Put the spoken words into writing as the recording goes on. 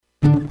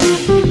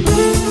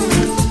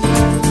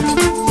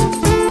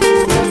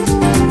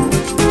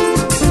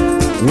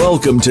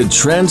Welcome to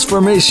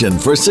Transformation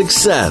for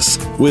Success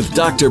with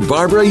Dr.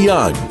 Barbara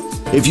Young.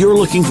 If you're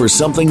looking for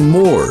something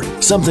more,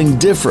 something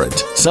different,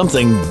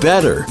 something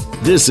better,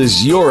 this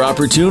is your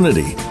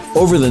opportunity.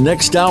 Over the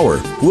next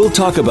hour, we'll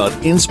talk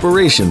about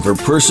inspiration for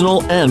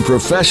personal and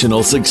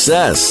professional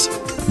success.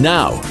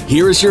 Now,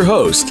 here is your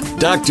host,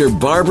 Dr.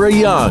 Barbara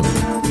Young.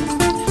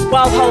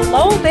 Well,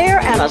 hello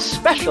there, and a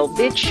special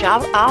big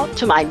shout out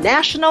to my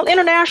national,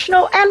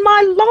 international, and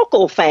my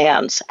local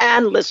fans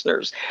and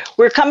listeners.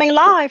 We're coming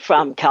live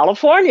from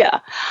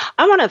California.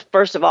 I want to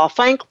first of all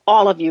thank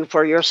all of you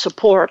for your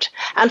support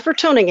and for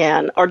tuning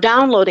in or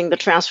downloading the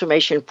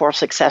Transformation for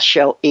Success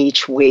show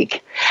each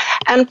week.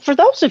 And for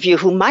those of you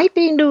who might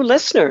be new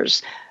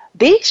listeners,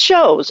 these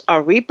shows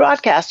are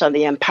rebroadcast on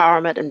the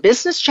Empowerment and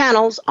Business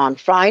channels on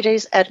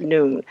Fridays at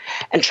noon.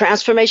 And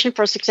Transformation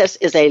for Success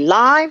is a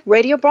live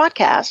radio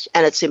broadcast,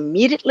 and it's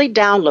immediately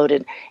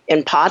downloaded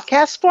in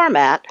podcast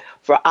format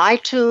for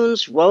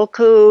iTunes,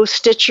 Roku,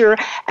 Stitcher,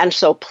 and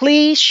so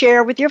please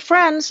share with your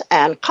friends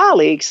and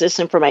colleagues this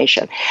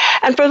information.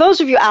 And for those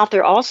of you out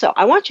there also,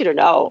 I want you to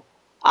know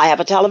I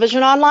have a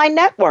television online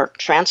network,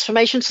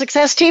 Transformation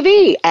Success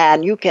TV,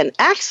 and you can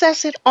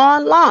access it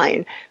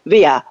online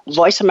via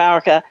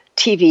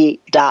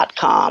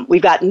VoiceAmericaTV.com.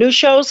 We've got new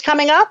shows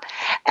coming up,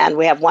 and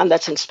we have one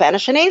that's in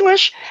Spanish and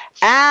English,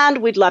 and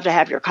we'd love to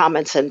have your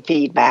comments and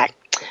feedback.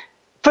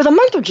 For the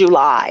month of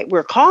July,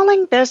 we're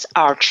calling this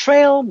our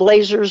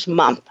Trailblazers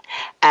Month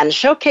and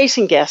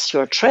showcasing guests who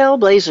are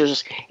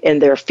trailblazers in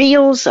their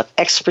fields of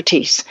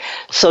expertise.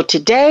 So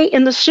today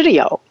in the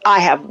studio, I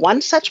have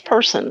one such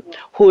person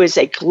who is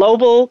a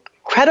global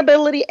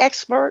credibility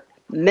expert,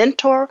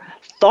 mentor,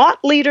 thought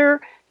leader,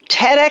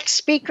 TEDx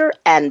speaker,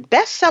 and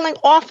best-selling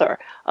author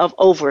of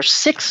over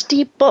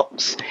 60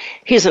 books.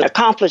 He's an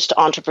accomplished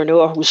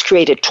entrepreneur who's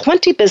created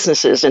 20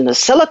 businesses in the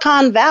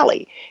Silicon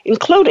Valley,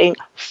 including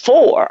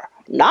 4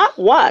 not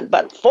one,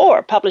 but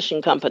 4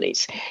 publishing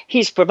companies.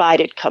 He's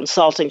provided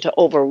consulting to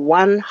over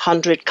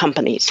 100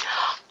 companies.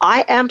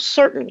 I am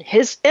certain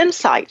his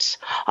insights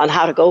on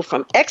how to go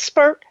from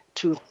expert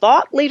to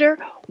thought leader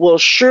will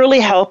surely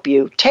help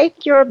you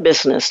take your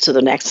business to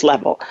the next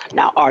level.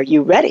 Now, are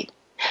you ready?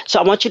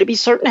 So I want you to be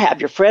certain to have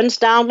your friends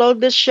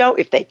download this show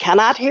if they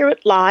cannot hear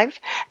it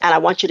live. And I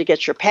want you to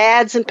get your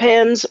pads and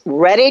pens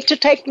ready to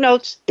take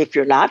notes if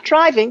you're not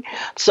driving.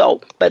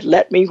 But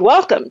let me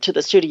welcome to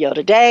the studio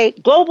today,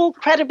 global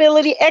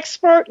credibility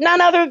expert,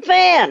 none other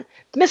than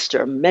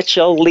Mr.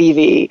 Mitchell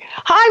Levy.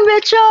 Hi,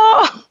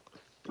 Mitchell.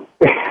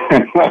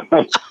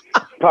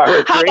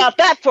 How about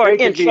that for an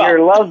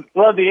intro? Love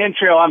the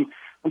intro. I'm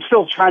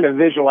still trying to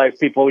visualize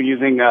people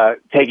using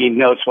taking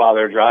notes while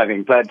they're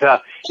driving, but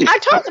I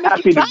told them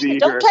if you're driving,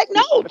 don't take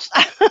notes.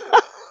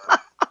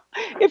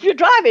 If you're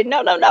driving,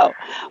 no.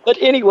 But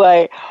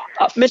anyway,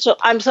 Mitchell,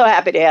 I'm so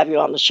happy to have you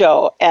on the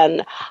show,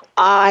 and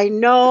I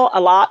know a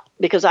lot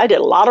because I did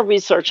a lot of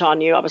research on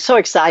you. I was so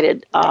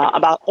excited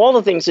about all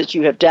the things that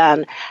you have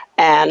done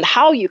and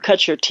how you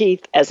cut your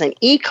teeth as an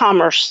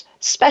e-commerce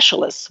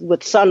specialist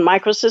with Sun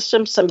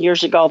Microsystems some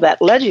years ago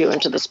that led you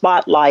into the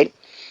spotlight.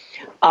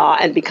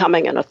 And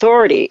becoming an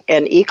authority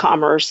in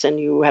e-commerce, and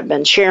you have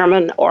been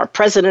chairman or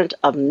president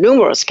of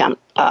numerous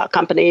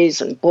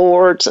companies and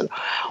boards and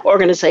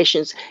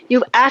organizations.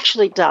 You've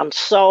actually done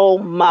so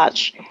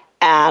much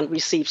and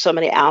received so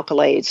many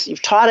accolades.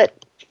 You've taught at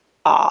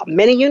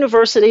many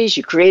universities.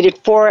 You created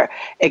 4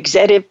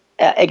 executive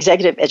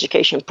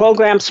education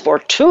programs for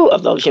 2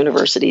 of those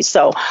universities.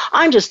 So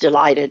I'm just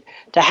delighted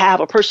to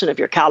have a person of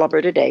your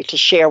caliber today to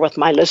share with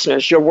my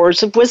listeners your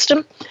words of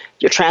wisdom,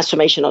 your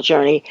transformational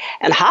journey,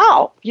 and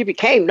how you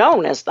became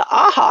known as the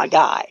AHA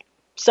guy.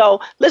 So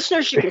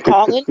listeners, you can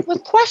call in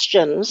with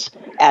questions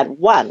at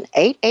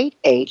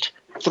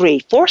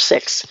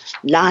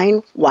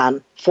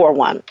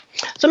 1-888-346-9141.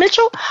 So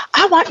Mitchell,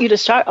 I want you to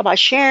start by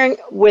sharing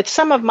with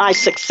some of my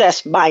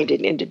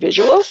success-minded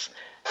individuals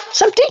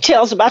some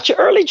details about your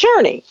early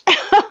journey.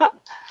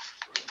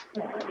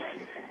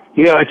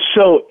 It's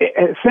so.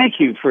 Thanks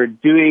for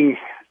doing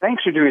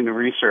the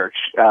research.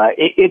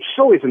 It's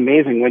always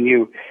amazing when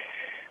you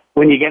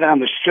get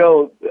on the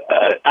show,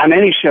 on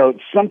any show.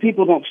 Some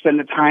people don't spend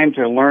the time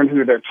to learn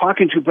who they're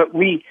talking to, but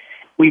we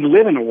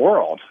live in a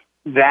world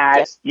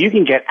that you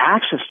can get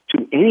access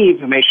to any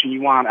information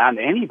you want on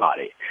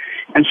anybody,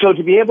 and so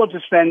to be able to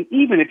spend,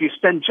 even if you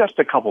spend just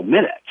a couple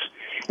minutes.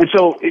 And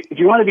so if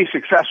you want to be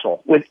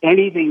successful with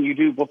anything you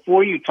do,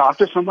 before you talk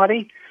to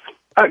somebody,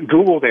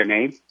 Google their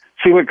name,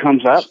 see what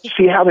comes up,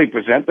 see how they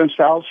present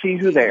themselves, see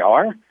who they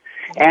are,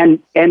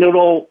 and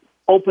it'll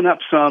open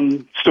up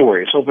some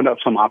stories, open up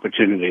some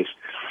opportunities.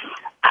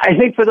 I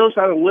think for those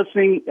that are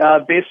listening,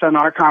 based on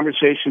our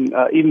conversation,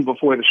 even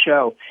before the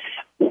show,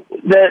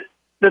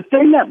 the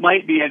thing that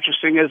might be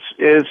interesting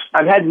is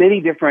I've had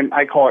many different,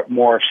 I call it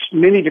morphs,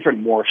 many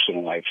different morphs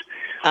in life.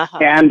 Uh-huh.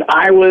 And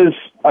I was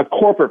a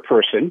corporate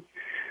person,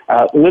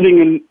 living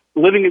in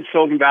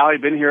Silicon Valley,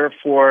 been here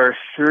for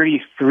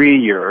 33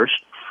 years.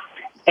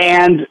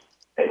 And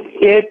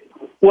it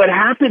what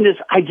happened is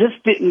I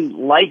just didn't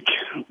like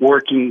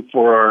working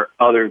for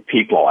other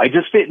people. I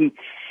didn't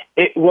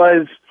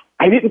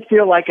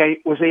feel like I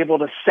was able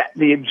to set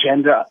the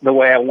agenda the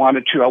way I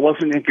wanted to. I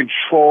wasn't in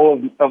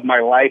control of my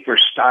life or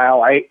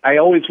style. I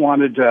always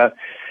wanted to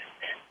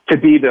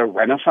be the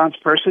Renaissance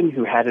person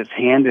who had his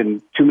hand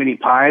in too many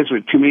pies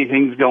with too many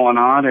things going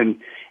on.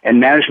 And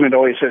management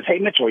always says, hey,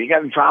 Mitchell, you got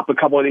to drop a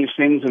couple of these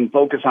things and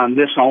focus on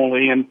this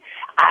only. And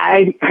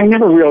I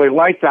never really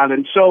liked that.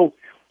 And so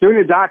during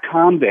the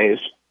dot-com days,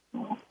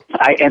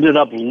 I ended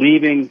up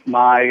leaving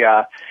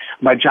my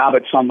job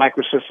at Sun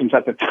Microsystems.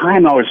 At the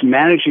time, I was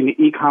managing the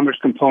e-commerce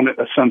component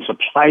of Sun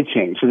Supply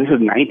Chain. So this is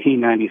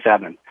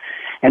 1997.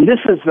 And this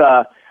is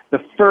the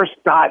first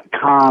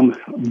dot-com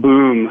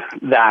boom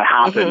that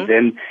happened.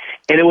 Mm-hmm.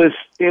 And it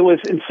was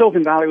in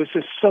Silicon Valley. It was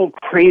just so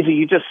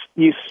crazy.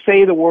 You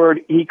say the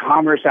word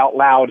e-commerce out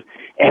loud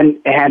and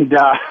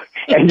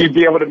you'd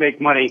be able to make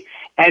money.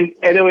 And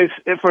it was,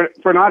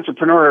 for an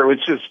entrepreneur, it was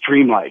just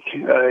dreamlike.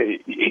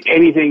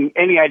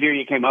 Any idea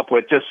you came up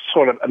with just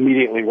sort of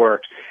immediately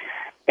worked.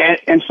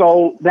 And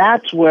so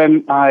that's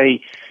when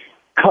I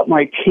cut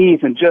my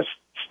teeth and just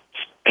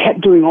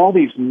kept doing all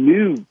these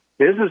new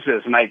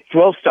businesses. And I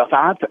throw stuff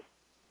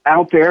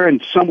out there,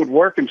 and some would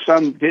work and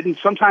some didn't.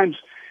 Sometimes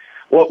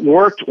what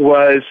worked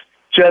was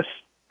just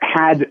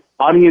had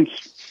audience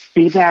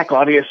feedback,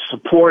 audience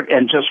support,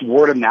 and just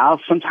word of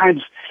mouth.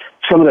 Sometimes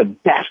some of the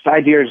best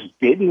ideas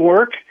didn't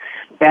work,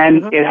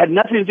 and it had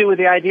nothing to do with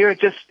the idea. It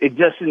just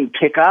didn't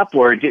pick up,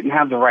 or it didn't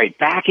have the right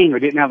backing, or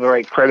didn't have the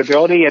right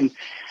credibility. And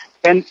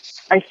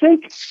I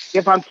think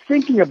if I'm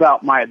thinking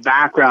about my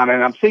background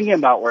and I'm thinking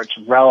about where it's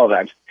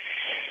relevant,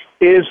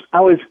 is I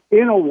was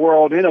in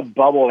a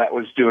bubble that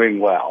was doing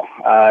well.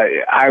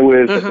 I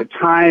was, at the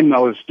time, I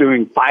was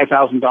doing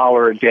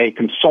 $5,000 a day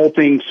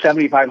consulting,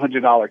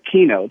 $7,500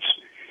 keynotes.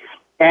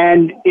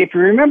 And if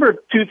you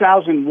remember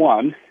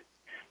 2001,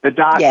 the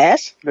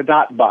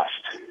dot bust.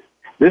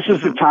 This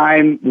is the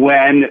time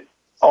when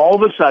all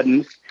of a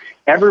sudden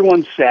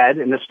everyone said,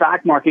 and the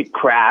stock market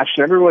crashed,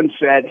 everyone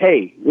said,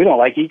 hey, we don't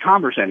like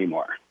e-commerce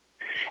anymore.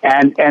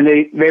 And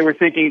they were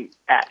thinking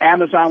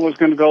Amazon was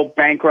going to go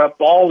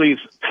bankrupt. All these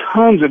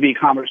tons of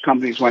e-commerce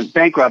companies went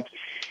bankrupt.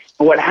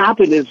 And what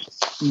happened is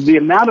the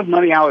amount of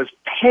money I was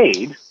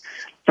paid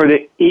for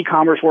the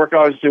e-commerce work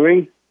I was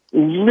doing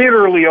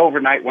literally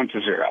overnight went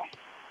to zero.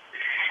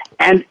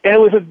 And it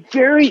was a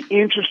very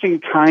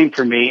interesting time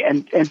for me,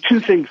 and two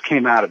things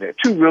came out of it,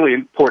 two really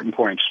important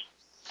points.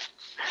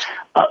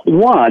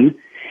 One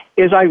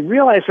is I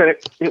realized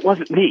that it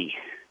wasn't me,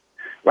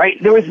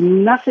 right? There was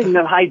nothing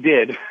that I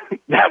did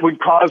that would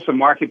cause the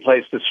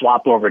marketplace to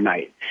swap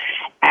overnight.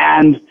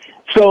 And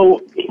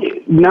so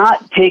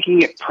not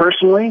taking it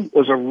personally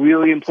was a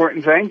really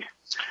important thing.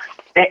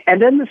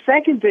 And then the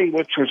second thing,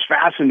 which was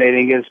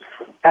fascinating, is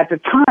at the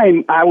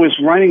time I was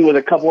running with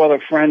a couple other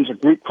friends a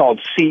group called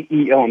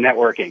CEO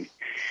Networking.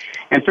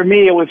 And for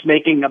me, it was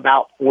making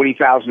about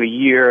 $40,000 a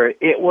year.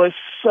 It was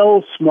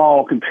so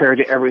small compared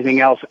to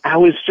everything else. I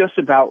was just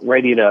about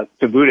ready to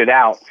boot it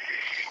out.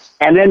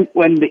 And then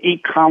when the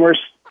e-commerce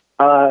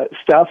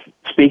stuff,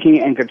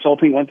 speaking and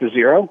consulting, went to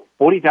zero,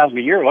 $40,000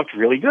 a year looked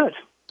really good.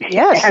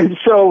 Yes. And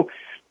so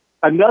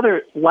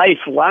another life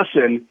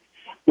lesson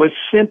was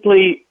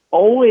simply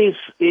always,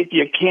 if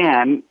you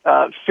can,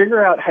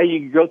 figure out how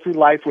you go through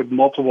life with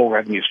multiple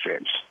revenue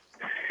streams.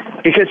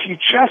 Because you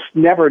just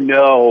never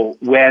know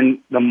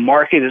when the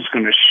market is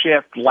going to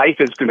shift, life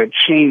is going to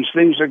change,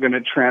 things are going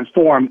to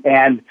transform,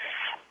 and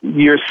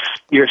you're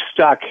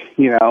stuck,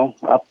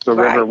 up the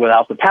river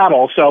without the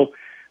paddle. So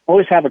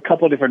always have a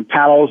couple of different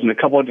paddles and a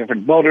couple of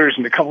different motors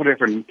and a couple of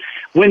different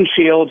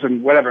windshields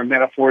and whatever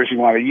metaphors you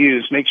want to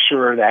use. Make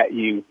sure that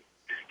you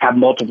have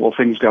multiple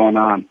things going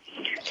on.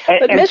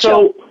 But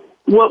Mitchell,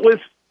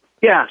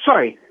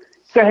 sorry.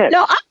 Go ahead.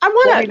 No, I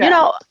want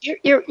to,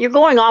 you're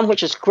going on,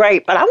 which is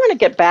great, but I want to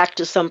get back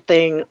to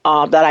something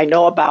that I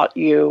know about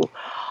you.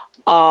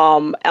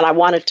 And I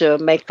wanted to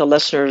make the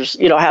listeners,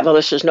 have the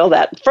listeners know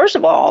that. First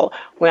of all,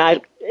 when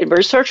I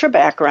researched your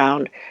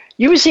background,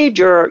 you received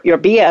your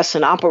BS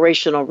in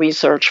operational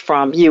research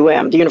from the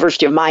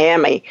University of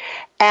Miami.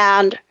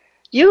 And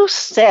you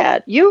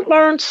said you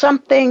learned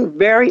something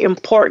very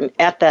important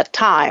at that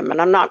time.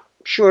 And I'm not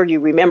sure you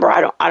remember. I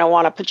don't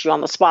want to put you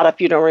on the spot if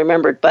you don't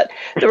remember it, but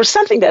there was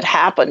something that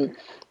happened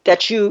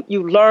that you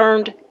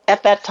learned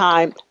at that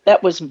time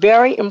that was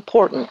very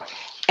important.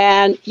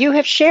 And you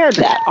have shared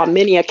that on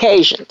many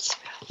occasions,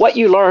 what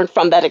you learned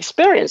from that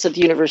experience at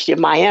the University of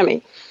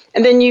Miami.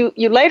 And then you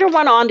later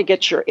went on to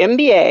get your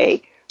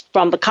MBA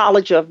from the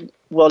College of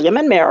William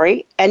and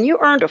Mary, and you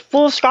earned a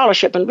full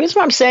scholarship. And the reason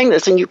why I'm saying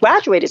this, and you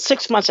graduated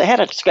 6 months ahead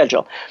of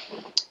schedule.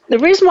 The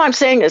reason why I'm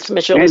saying this,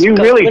 Mitchell, and you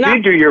really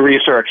did do your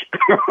research.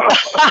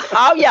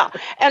 Oh, yeah.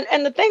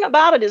 And the thing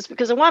about it is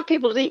because I want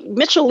people to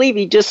Mitchell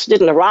Levy just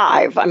didn't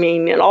arrive. I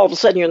mean, and all of a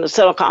sudden you're in the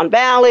Silicon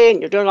Valley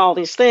and you're doing all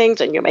these things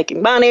and you're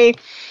making money.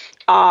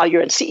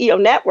 You're in CEO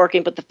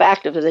networking, but the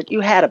fact of it is that you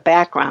had a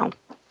background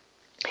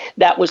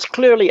that was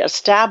clearly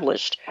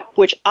established,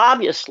 which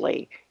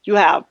obviously you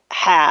have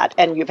had,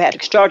 and you've had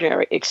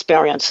extraordinary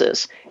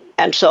experiences.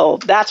 And so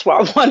that's why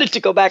I wanted to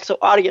go back so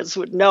audience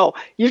would know.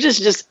 You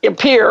just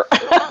appear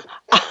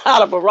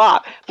out of a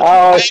rock.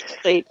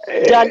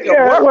 Done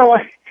your work. Well,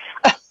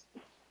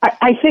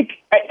 I think,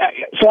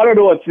 so I don't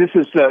know if this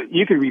is,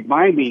 you could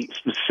remind me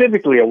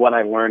specifically of what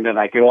I learned and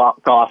I could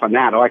go off on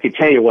that, or I could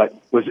tell you what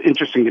was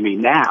interesting to me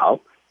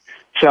now.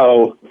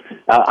 So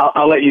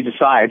I'll let you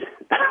decide.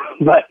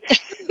 But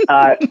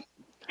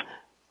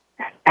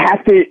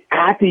at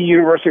the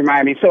University of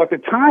Miami, so at the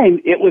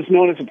time, it was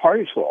known as a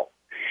party school.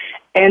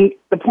 And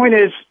the point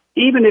is,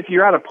 even if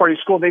you're at a party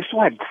school, they still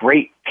had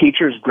great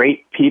teachers,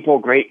 great people,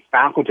 great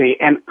faculty,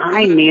 and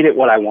I made it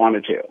what I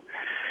wanted to.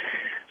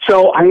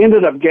 So I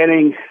ended up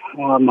getting,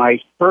 my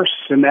first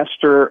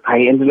semester, I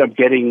ended up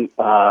getting 2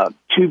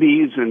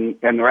 Bs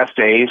and the rest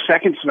A's.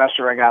 Second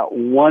semester, I got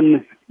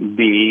 1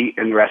 B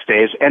and the rest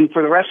A's. And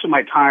for the rest of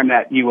my time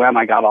at UM,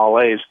 I got all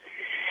A's.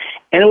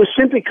 And it was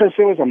simply because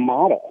there was a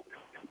model.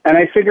 And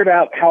I figured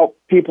out how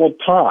people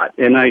taught,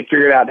 and I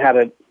figured out how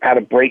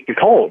to break the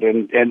code,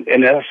 and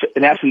in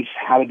essence,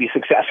 how to be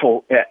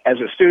successful as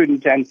a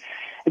student. And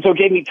so it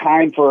gave me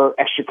time for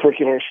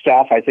extracurricular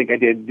stuff. I think I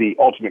did the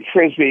ultimate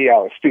frisbee. I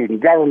was student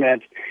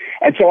government.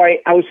 And so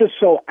I was just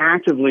so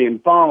actively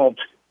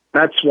involved.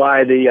 That's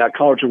why the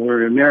College of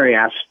William & Mary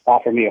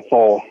offered me a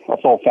full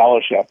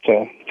fellowship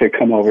to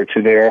come over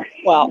to their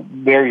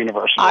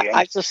university.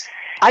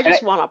 I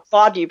just want to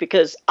applaud you,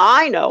 because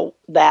I know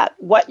that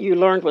what you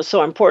learned was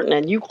so important,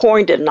 and you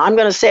coined it, and I'm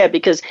going to say it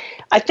because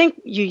I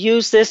think you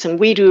use this, and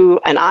we do,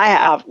 and I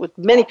have with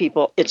many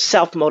people, it's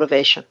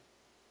self-motivation.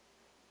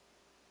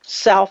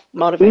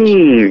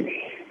 Self-motivation.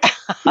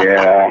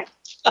 Yeah.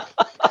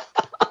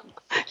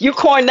 You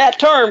coined that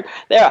term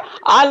there.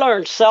 I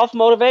learned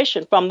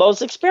self-motivation from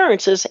those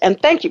experiences,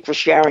 and thank you for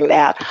sharing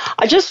that.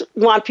 I just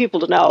want people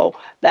to know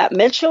that,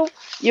 Mitchell,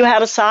 you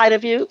had a side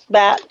of you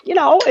that,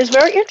 is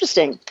very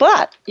interesting,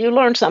 but you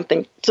learned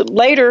something to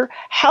later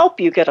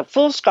help you get a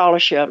full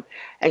scholarship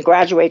and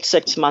graduate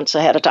 6 months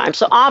ahead of time.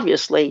 So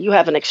obviously, you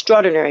have an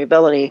extraordinary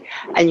ability,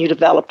 and you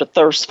developed a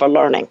thirst for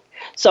learning.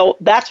 So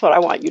that's what I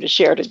want you to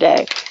share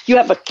today. You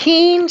have a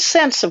keen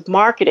sense of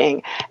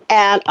marketing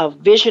and a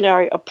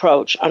visionary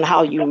approach on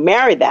how you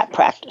marry that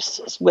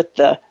practices with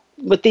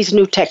these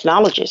new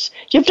technologies.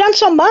 You've done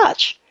so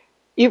much.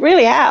 You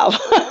really have.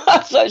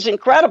 So it's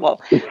incredible.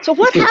 So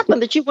what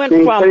happened that you went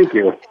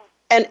from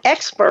an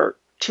expert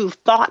to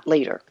thought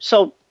leader?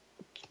 So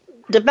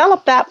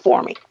develop that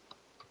for me.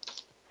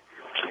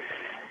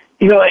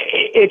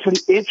 It's an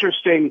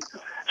interesting,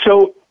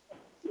 so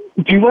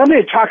do you want me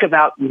to talk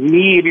about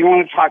me? Do you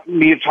want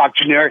me to talk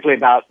generically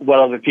about what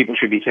other people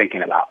should be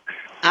thinking about?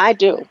 I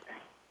do.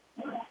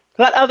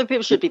 What other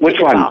people should be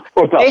thinking about,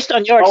 Which one? Based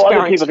on your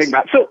experience. Other people think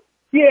about. So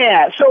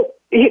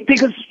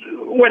because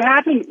what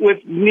happened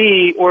with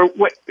me,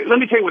 let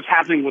me tell you what's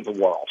happening with the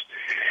world.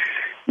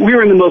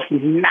 We're in the most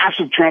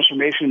massive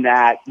transformation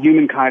that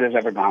humankind has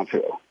ever gone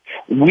through.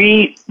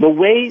 The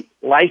way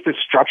life is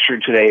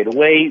structured today, the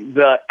way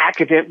the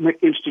academic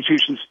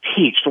institutions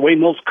teach, the way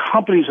most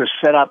companies are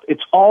set up,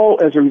 it's all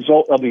as a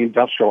result of the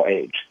industrial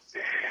age.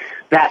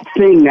 That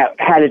thing that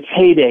had its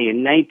heyday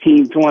in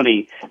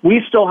 1920,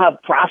 we still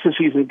have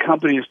processes in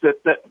companies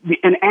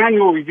an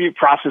annual review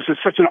process is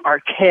such an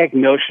archaic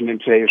notion in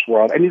today's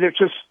world. I mean, there's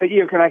just,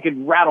 I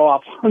could rattle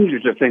off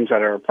hundreds of things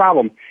that are a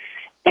problem.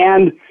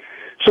 And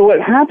so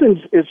what happens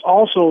is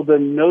also the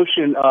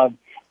notion of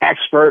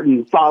expert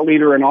and thought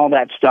leader and all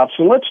that stuff.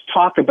 So let's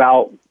talk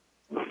about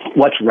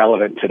what's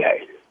relevant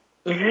today.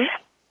 Mm-hmm.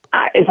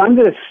 If I'm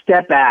going to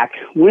step back,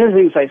 one of the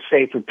things I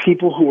say for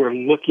people who are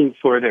looking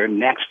for their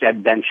next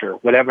adventure,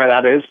 whatever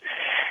that is,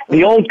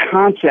 the old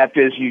concept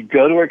is you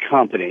go to a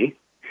company,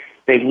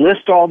 they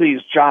list all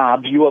these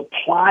jobs, you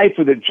apply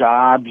for the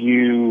job,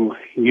 you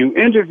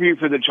interview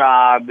for the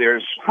job,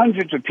 there's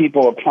hundreds of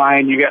people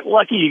applying, you get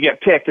lucky, you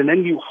get picked, and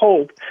then you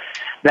hope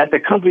that the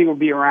company will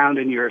be around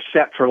and you're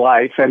set for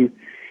life. And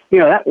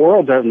that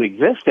world doesn't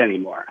exist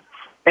anymore.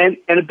 And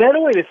a better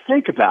way to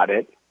think about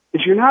it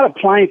is you're not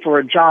applying for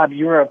a job,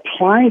 you're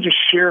applying to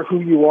share who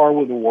you are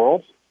with the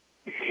world.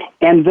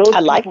 And those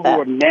people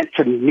who are meant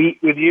to meet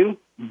with you,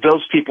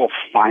 those people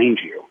find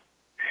you.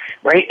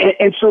 Right?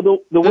 And so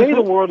the way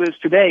the world is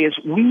today is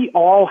we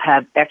all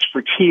have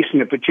expertise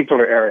in a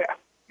particular area.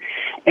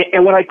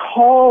 And what I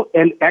call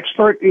an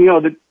expert,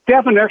 the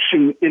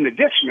definition in the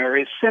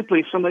dictionary is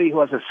simply somebody who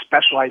has a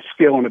specialized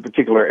skill in a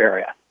particular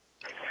area.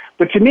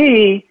 But to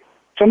me,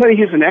 somebody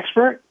who's an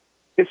expert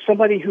is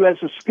somebody who has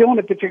a skill in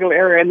a particular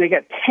area and they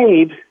get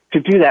paid to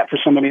do that for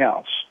somebody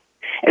else.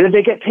 And if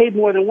they get paid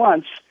more than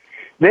once,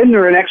 then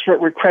they're an expert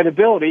with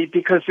credibility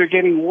because they're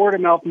getting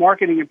word-of-mouth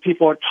marketing and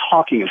people are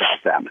talking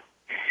about them.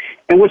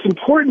 And what's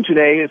important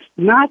today is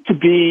not to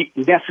be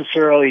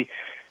necessarily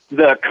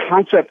the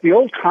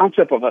old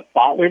concept of a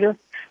thought leader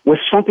was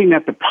something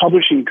that the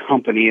publishing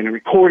company and the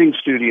recording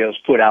studios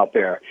put out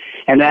there.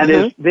 And that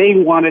is they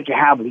wanted to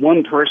have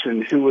one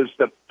person who was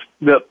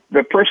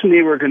the person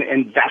they were going to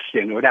invest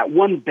in, or that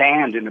one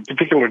band in a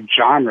particular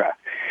genre.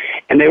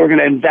 And they were going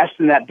to invest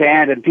in that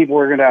band, and people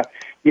were going to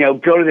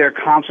go to their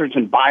concerts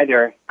and buy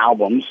their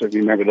albums, if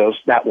you remember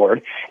that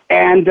word.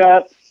 And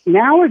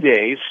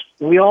nowadays,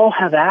 we all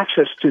have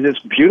access to this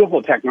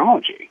beautiful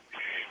technology.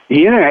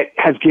 The internet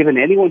has given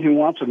anyone who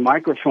wants a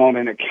microphone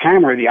and a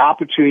camera the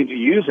opportunity to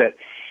use it.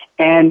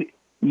 And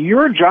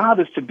your job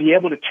is to be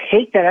able to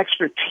take that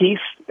expertise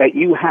that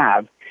you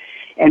have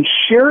and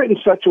share it in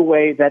such a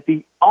way that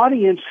the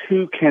audience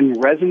who can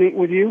resonate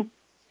with you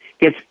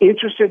gets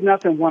interested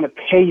enough and want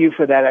to pay you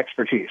for that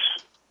expertise.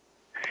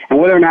 And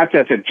whether or not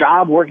that's a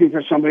job working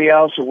for somebody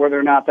else or whether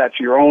or not that's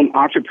your own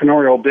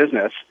entrepreneurial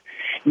business,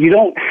 you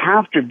don't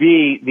have to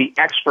be the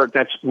expert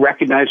that's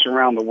recognized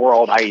around the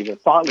world, i.e. the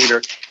thought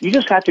leader. You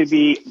just have to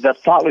be the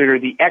thought leader,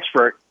 the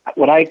expert.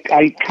 What I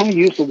kind of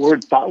use the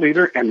word thought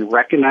leader and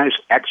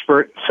recognized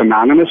expert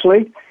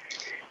synonymously.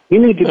 You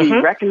need to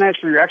be recognized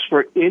for your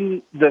expert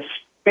in the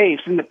space,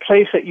 in the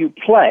place that you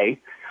play.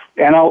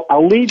 And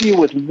I'll leave you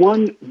with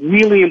one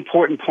really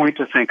important point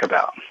to think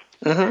about.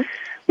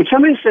 When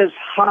somebody says,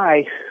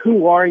 "Hi,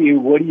 who are you?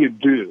 What do you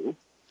do?"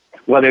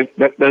 Well,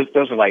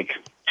 those are like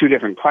two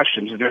different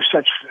questions. They're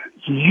such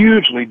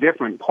hugely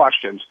different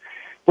questions.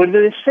 But if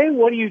they say,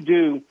 "What do you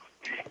do?"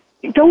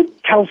 don't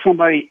tell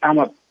somebody, "I'm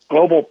a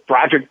global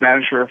project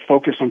manager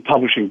focused on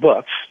publishing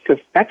books,"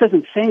 because that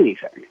doesn't say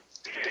anything.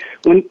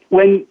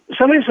 When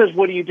somebody says,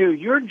 "What do you do?"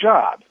 your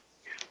job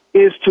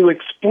is to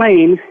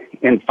explain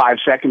in 5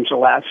 seconds or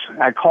less.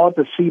 I call it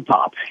the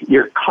CPOP,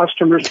 your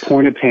customer's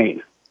point of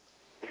pain.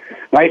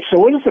 Right? So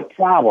what is the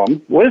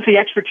problem? What is the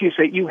expertise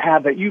that you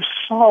have that you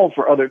solve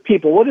for other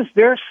people? What is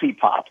their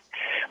CPOP?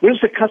 What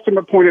is the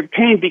customer point of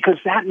pain? Because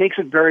that makes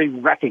it very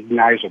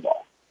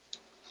recognizable.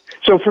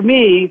 So for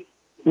me,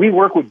 we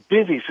work with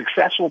busy,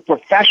 successful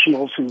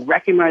professionals who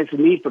recognize the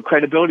need for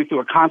credibility through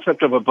a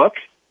concept of a book,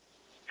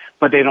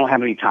 but they don't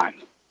have any time.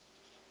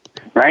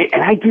 Right?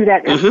 And I do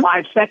that in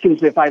 5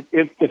 seconds if I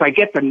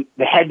get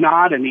the head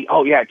nod and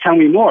 "oh yeah, tell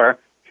me more."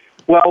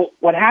 Well,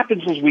 what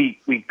happens is we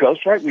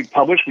ghostwrite, we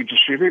publish, we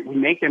distribute, we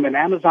make them an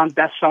Amazon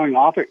best-selling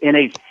author in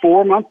a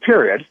 4-month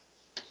period,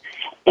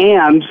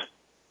 and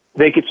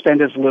they could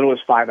spend as little as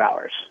 5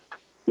 hours.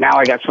 Now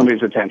I got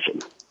somebody's attention.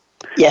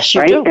 Yes,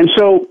 you do. And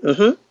so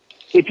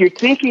if you're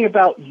thinking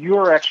about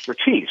your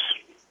expertise,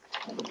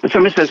 and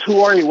somebody says,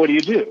 "Who are you? What do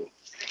you do?"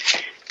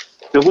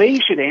 the way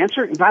you should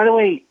answer, and by the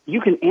way,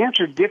 you can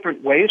answer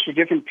different ways for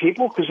different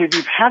people, because if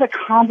you've had a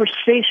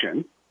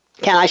conversation...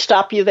 Can I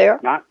stop you there?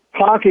 Not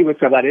talking with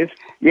somebody.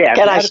 Yeah.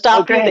 Can I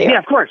stop you there? Yeah,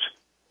 of course.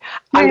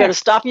 I'm going to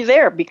stop you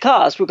there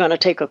because we're going to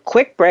take a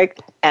quick break.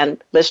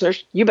 And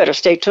listeners, you better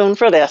stay tuned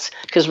for this,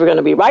 because we're going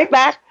to be right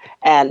back.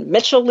 And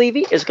Mitchell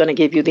Levy is going to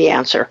give you the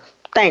answer.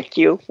 Thank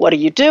you. What do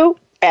you do?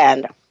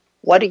 And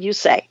what do you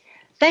say?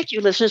 Thank you,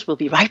 listeners. We'll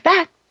be right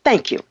back.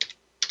 Thank you.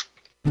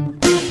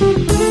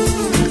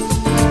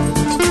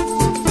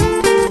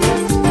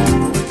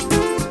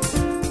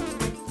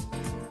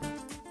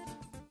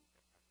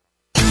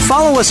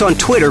 Follow us on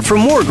Twitter for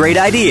more great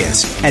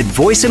ideas at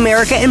Voice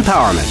America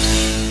Empowerment.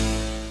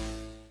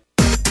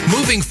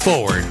 Moving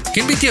forward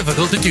can be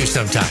difficult to do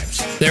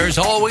sometimes. There is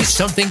always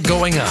something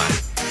going on.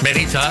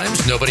 Many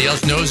times, nobody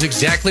else knows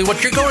exactly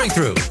what you're going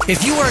through.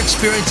 If you are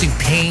experiencing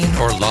pain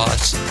or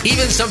loss,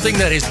 even something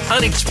that is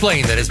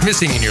unexplained that is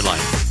missing in your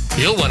life,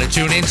 you'll want to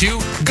tune into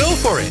Go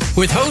For It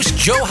with host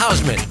Joe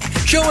Hausman.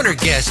 Joe and her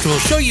guests will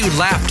show you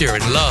laughter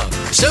and love.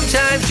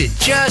 Sometimes you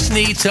just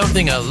need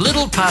something a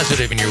little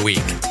positive in your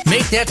week.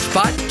 Make that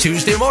spot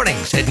Tuesday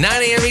mornings at 9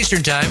 a.m.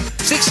 Eastern Time,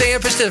 6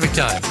 a.m. Pacific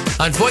Time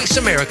on Voice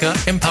America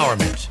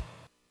Empowerment.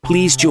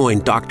 Please join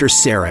Dr.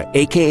 Sarah,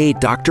 a.k.a.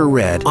 Dr.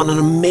 Red, on an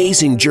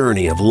amazing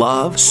journey of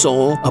love,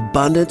 soul,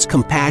 abundance,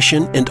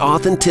 compassion, and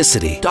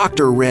authenticity.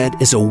 Dr. Red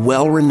is a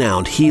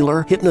well-renowned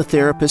healer,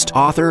 hypnotherapist,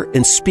 author,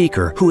 and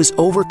speaker who has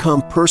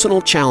overcome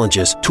personal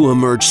challenges to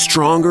emerge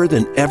stronger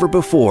than ever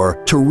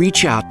before to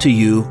reach out to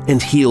you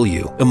and heal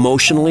you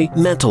emotionally,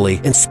 mentally,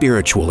 and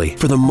spiritually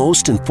for the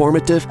most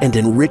informative and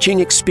enriching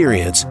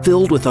experience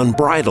filled with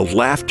unbridled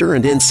laughter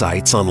and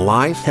insights on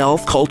life,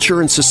 health, culture,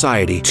 and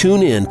society.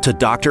 Tune in to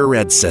Dr.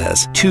 Red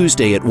Says,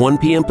 Tuesday at 1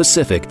 p.m.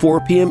 Pacific,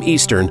 4 p.m.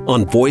 Eastern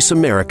on Voice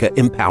America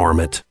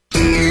Empowerment.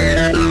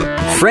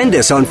 Friend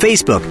us on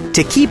Facebook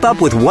to keep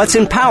up with what's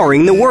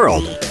empowering the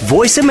world.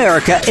 Voice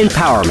America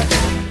Empowerment.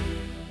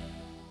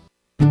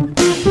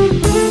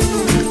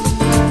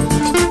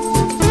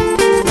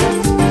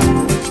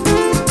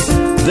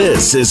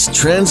 This is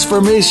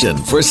Transformation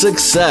for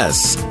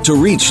Success. To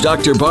reach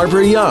Dr.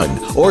 Barbara Young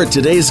or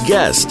today's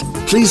guest,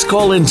 please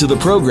call into the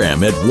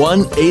program at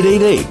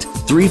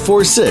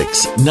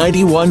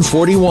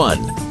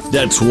 1-888-346-9141.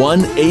 That's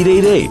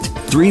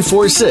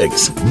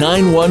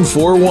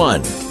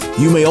 1-888-346-9141.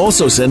 You may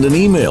also send an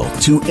email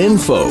to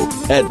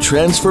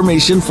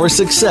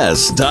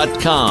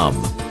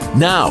info@transformationforsuccess.com.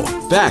 Now,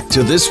 back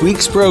to this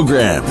week's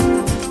program.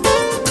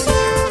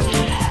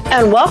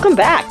 And welcome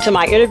back to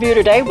my interview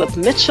today with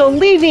Mitchell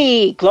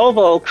Levy,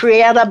 global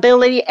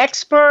creatability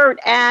expert,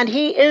 and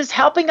he is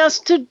helping us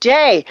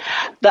today.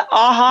 The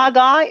AHA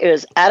guy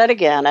is at it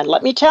again, and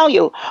let me tell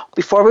you,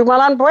 before we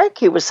went on break,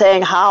 he was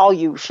saying how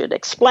you should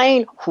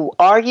explain who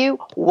are you,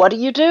 what do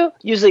you do,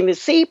 using the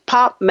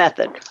CPOP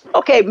method.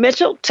 Okay,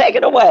 Mitchell, take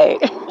it away.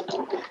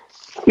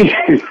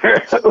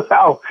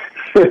 Well,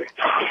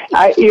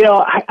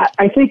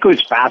 I think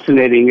what's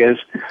fascinating is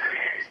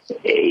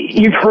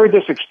you've heard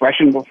this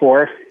expression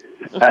before.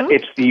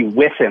 It's the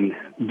WIFM,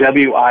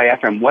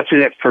 W-I-F-M. What's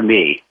in it for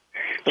me?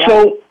 Yeah.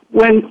 So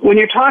when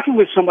you're talking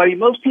with somebody,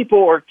 most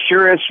people are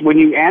curious when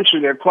you answer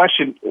their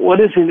question,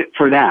 what is in it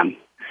for them?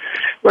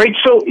 Right?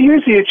 So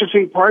here's the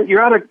interesting part.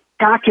 You're at a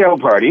cocktail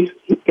party,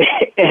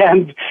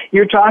 and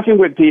you're talking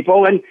with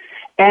people,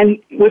 and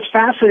what's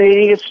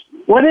fascinating is,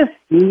 what if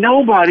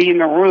nobody in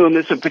the room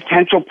is a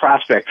potential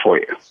prospect for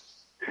you?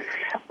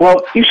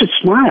 Well, you should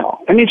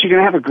smile. That means you're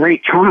going to have a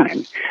great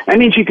time. That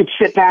means you could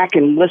sit back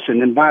and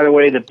listen. And by the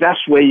way, the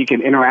best way you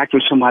can interact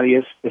with somebody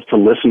is to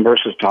listen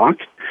versus talk.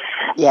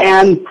 Yes.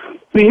 And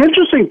the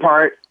interesting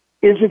part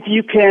is if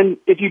you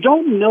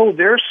don't know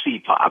their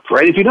CPOP,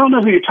 right? If you don't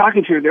know who you're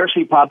talking to, their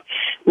CPOP,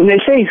 when they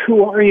say,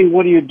 who are you,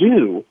 what do you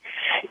do?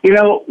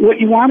 What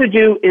you want to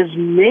do is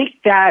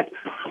make that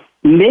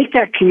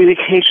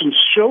communication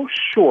so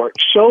short,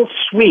 so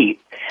sweet,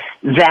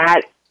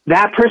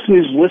 that person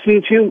who's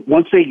listening to,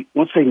 once they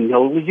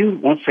know you,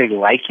 once they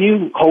like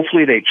you,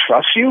 hopefully they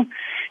trust you,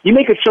 you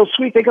make it so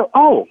sweet, they go,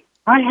 oh,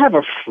 I have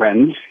a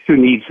friend who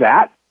needs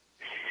that.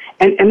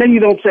 And then you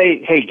don't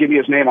say, hey, give me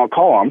his name, I'll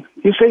call him.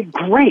 You say,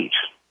 great.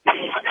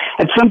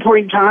 At some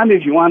point in time,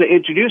 if you want to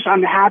introduce,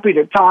 I'm happy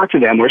to talk to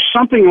them, or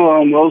something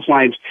along those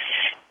lines.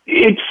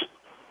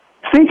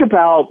 Think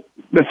about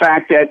the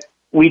fact that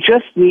we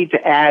just need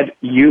to add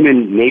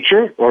human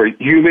nature or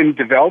human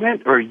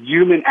development or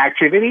human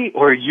activity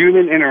or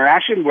human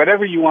interaction,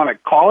 whatever you want to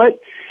call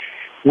it,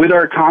 with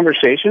our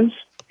conversations.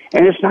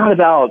 And it's not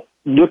about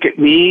look at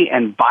me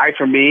and buy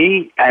from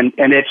me. And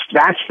that's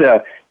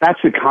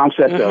the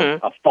concept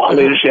of thought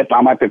leadership.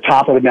 I'm at the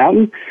top of the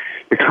mountain.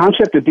 The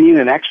concept of being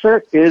an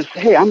expert is,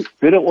 hey, I'm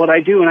good at what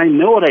I do and I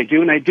know what I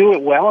do and I do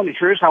it well and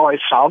here's how I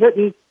solve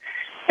it.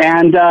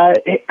 And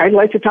I'd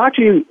like to talk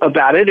to you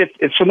about it.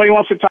 If somebody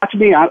wants to talk to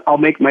me, I'll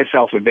make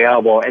myself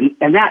available.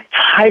 And that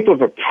type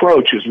of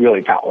approach is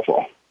really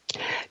powerful.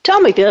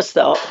 Tell me this,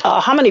 though.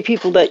 How many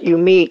people that you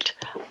meet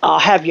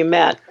have you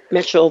met,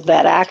 Mitchell,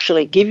 that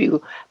actually give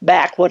you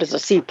back what is a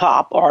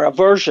CPOP or a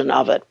version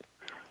of it?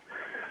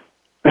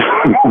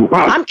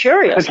 I'm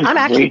curious. I'm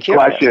actually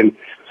curious. Question.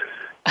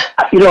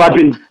 I've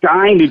been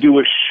dying to do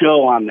a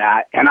show on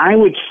that. And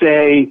I'd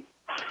say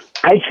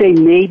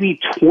maybe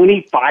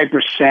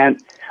 25%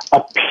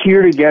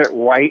 appear to get it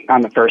right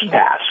on the first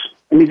pass.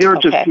 I mean, there are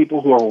just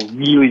people who are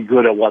really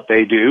good at what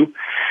they do.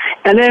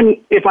 And then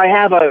if I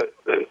have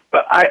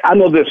I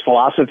know this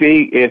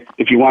philosophy,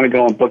 if you want to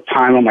go and book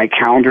time on my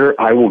calendar,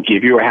 I will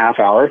give you a half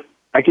hour.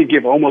 I could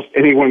give almost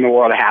anyone in the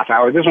world a half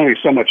hour. There's only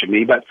so much of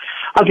me, but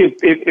I'll give,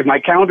 if my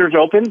calendar's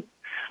open,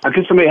 I'll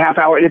give somebody a half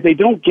hour. And if they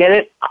don't get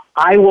it,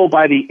 I will,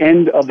 by the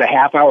end of the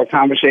half hour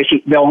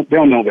conversation, they'll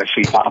know their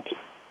CPOP.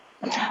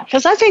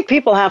 Because I think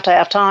people have to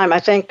have time. I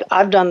think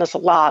I've done this a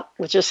lot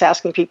with just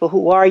asking people,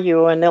 who are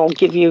you? And they'll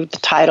give you the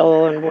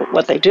title and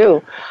what they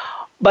do.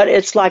 But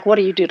it's like, what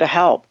do you do to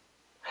help?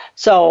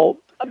 So,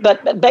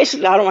 but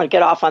basically, I don't want to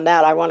get off on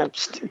that. I want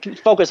to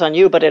focus on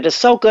you. But it is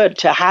so good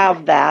to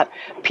have that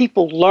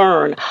people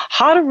learn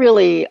how to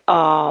really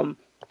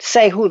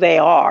say who they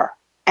are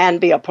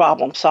and be a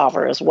problem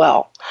solver as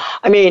well.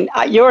 I mean,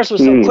 yours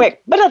was so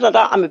quick.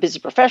 I'm a busy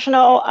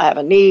professional. I have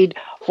a need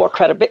for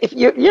credibility.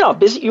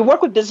 If you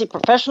work with busy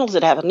professionals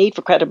that have a need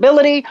for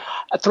credibility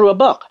through a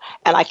book,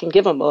 and I can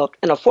give them a book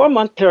in a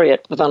 4-month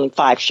period with only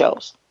 5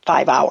 shows,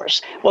 5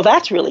 hours. Well,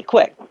 that's really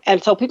quick.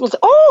 And so people say,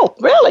 oh,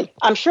 really?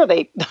 I'm sure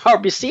they are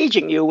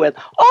besieging you with,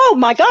 oh,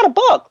 my God, a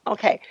book.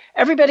 Okay.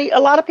 A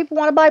lot of people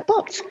want to buy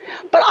books.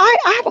 But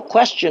I have a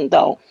question,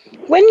 though.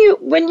 When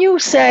you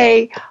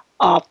say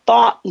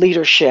thought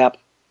leadership,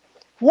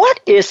 what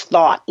is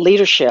thought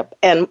leadership,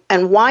 and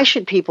why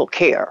should people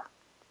care?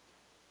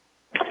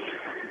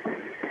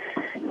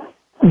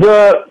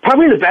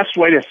 Probably the best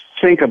way to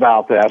think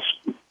about this,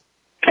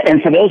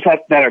 and for those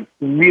that are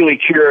really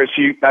curious,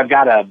 I've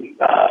got a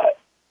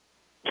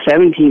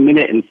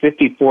 17-minute and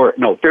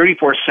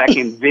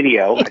 34-second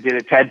video. I did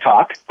a TED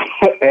Talk,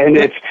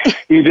 and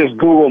you just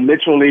Google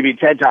Mitchell Levy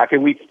TED Talk,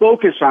 and we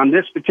focus on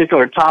this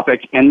particular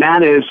topic, and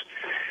that is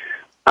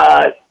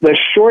the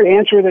short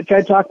answer of the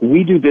TED Talk: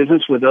 we do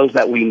business with those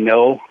that we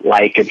know,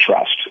 like, and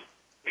trust.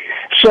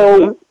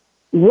 So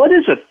what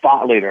is a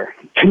thought leader?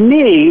 To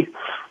me,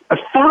 a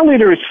thought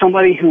leader is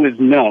somebody who is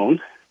known,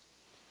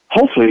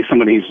 hopefully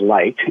somebody who's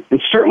liked, and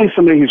certainly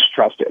somebody who's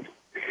trusted.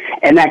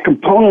 And that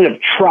component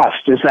of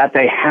trust is that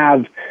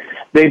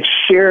they've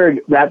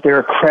shared that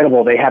they're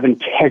credible, they have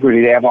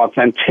integrity, they have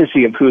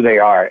authenticity of who they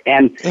are.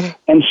 And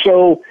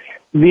so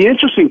the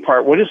interesting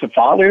part, what is a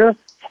thought leader?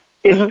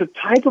 It's the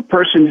type of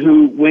person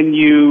who,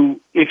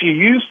 if you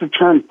use the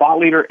term thought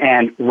leader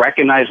and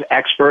recognize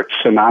expert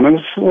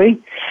synonymously,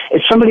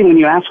 it's somebody when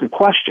you ask a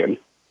question,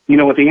 you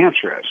know what the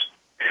answer is.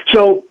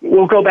 So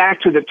we'll go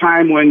back to the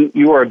time when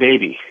you were a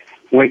baby,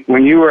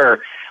 when you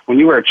were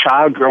a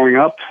child growing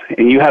up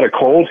and you had a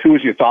cold. Who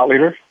was your thought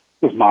leader?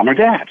 It was mom or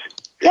dad.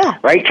 Yeah.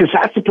 Right? Because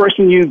that's the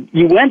person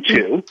you went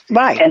to.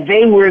 Right. And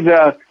they were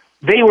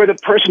the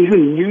person who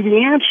knew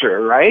the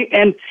answer, right?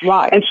 And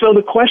so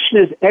the question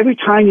is, every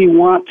time you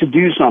want to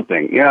do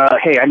something,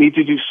 hey, I need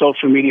to do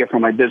social media for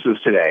my business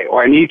today,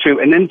 or I need to,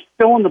 and then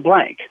fill in the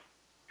blank.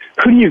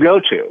 Who do you go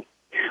to?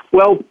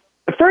 Well,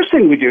 the first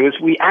thing we do is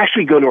we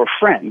actually go to a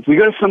friend. We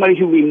go to somebody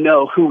who we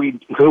know, who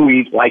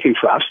we like and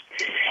trust,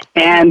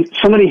 and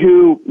somebody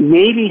who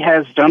maybe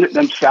has done it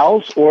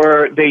themselves,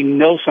 or they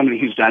know somebody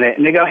who's done it,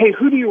 and they go, hey,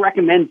 who do you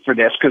recommend for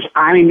this? Because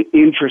I'm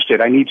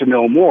interested. I need to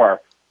know more.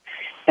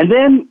 And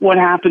then what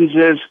happens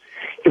is,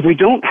 if we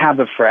don't have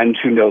a friend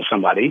who knows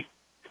somebody,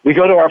 we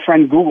go to our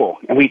friend Google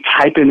and we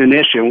type in an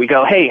issue and we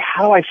go, hey,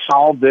 how do I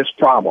solve this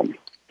problem?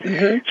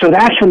 Mm-hmm. So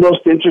that's the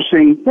most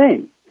interesting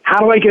thing. How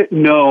do I get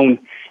known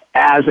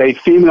as a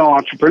female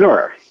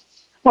entrepreneur?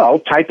 Well,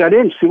 type that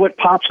in, see what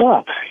pops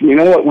up. You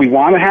know what we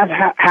want to have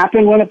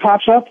happen when it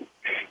pops up?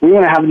 We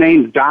want to have the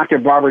name Dr.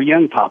 Barbara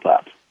Young pop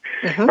up,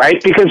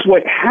 right? Because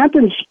what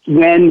happens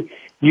when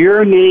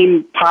your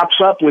name pops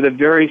up with a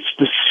very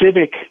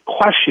specific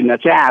question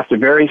that's asked, a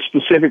very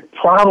specific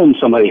problem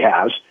somebody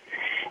has,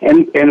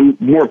 and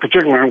more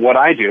particular in what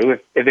I do,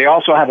 if they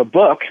also have a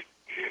book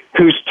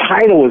whose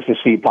title is the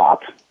CPOP.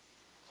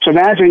 So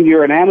imagine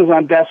you're an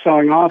Amazon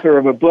best-selling author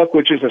of a book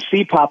which is a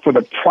CPOP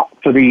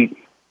for the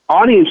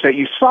audience that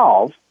you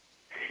solve,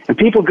 and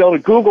people go to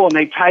Google and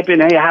they type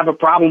in, hey, I have a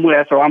problem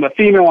with, or I'm a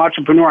female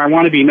entrepreneur, I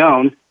want to be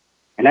known,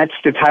 and that's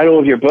the title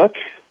of your book.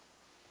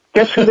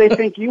 Guess who they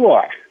think you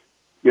are?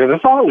 You're the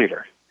thought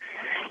leader.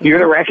 You're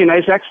the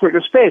recognized expert in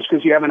the space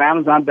because you have an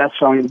Amazon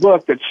best-selling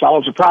book that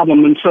solves a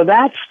problem. And so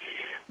that's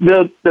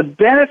the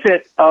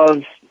benefit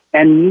of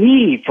and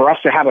need for us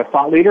to have a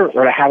thought leader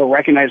or to have a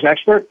recognized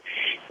expert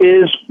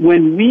is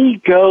when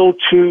we go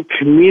to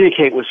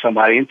communicate with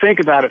somebody. And think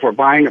about if we're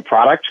buying a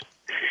product,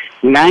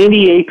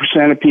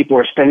 98% of people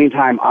are spending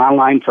time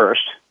online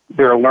first.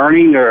 They're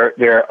learning,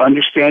 they're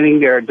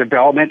understanding their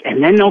development,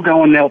 and then they'll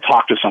go and they'll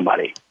talk to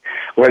somebody.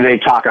 Where they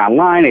talk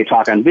online, they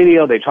talk on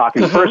video, they talk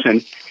in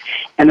person.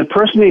 And the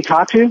person they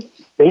talk to,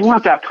 they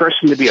want that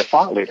person to be a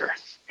thought leader.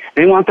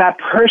 They want that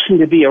person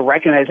to be a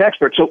recognized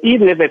expert. So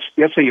even if it's,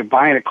 let's say you're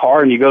buying a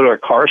car and you go to a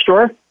car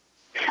store,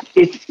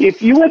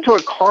 if you went to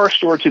a car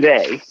store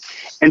today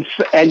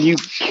and you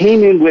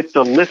came in with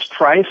the list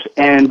price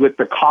and with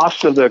the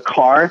cost of the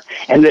car,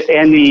 and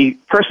the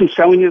person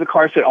selling you the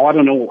car said, oh, I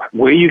don't know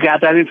where you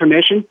got that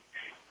information,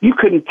 you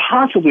couldn't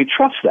possibly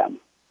trust them.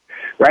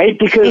 Right?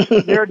 Because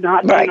they're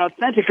not being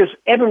authentic, because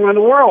everyone in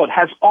the world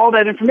has all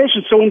that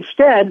information. So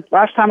instead,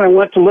 last time I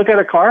went to look at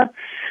a car,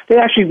 they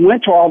actually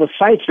went to all the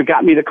sites that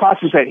got me the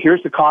cost and said,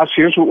 here's the cost,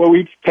 here's what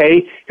we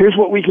pay, here's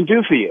what we can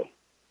do for you.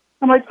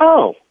 I'm like,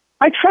 oh,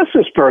 I trust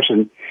this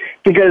person,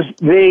 because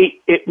they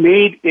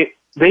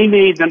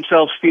made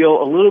themselves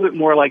feel a little bit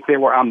more like they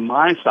were on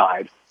my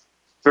side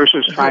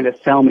versus trying to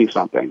sell me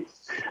something.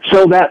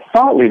 So that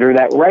thought leader,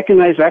 that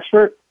recognized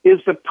expert, is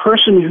the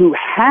person who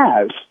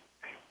has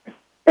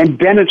and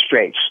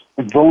demonstrates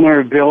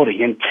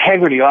vulnerability,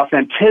 integrity,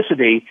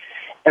 authenticity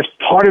as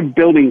part of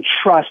building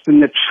trust.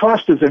 And the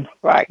trust is a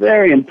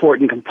very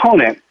important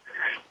component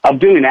of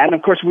doing that. And,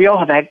 of course, we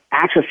all have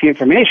access to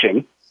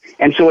information.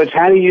 And so it's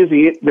how to use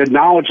the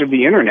knowledge of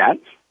the Internet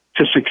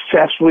to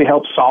successfully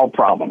help solve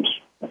problems.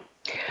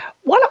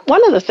 One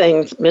of the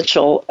things,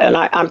 Mitchell, and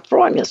I'm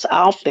throwing this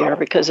out there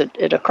because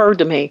it occurred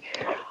to me,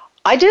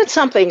 I did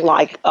something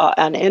like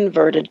an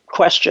inverted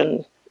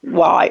question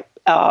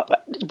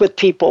with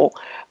people,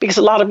 because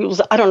a lot of people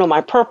say, I don't know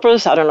my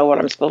purpose, I don't know what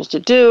I'm supposed to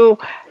do.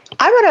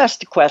 I would ask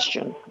the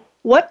question,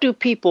 what do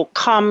people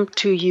come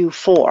to you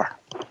for?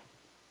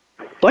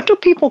 What do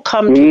people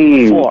come to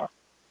you for?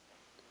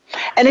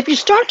 And if you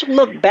start to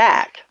look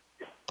back,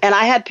 and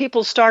I had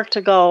people start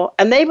to go,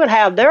 and they would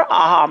have their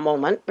aha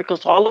moment,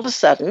 because all of a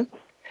sudden,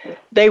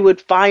 they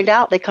would find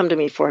out, they come to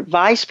me for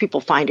advice,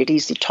 people find it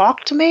easy to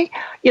talk to me.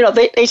 You know,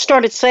 they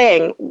started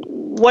saying,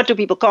 what do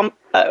people come,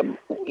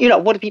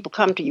 what do people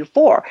come to you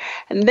for?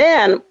 And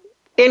then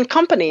in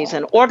companies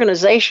and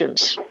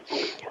organizations,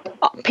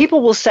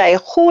 people will say,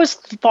 who is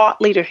the thought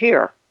leader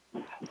here?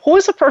 Who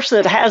is the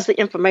person that has the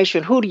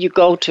information? Who do you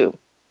go to?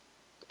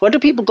 What do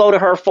people go to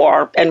her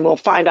for? And we'll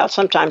find out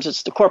sometimes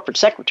it's the corporate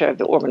secretary of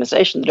the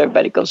organization that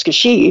everybody goes, because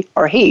she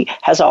or he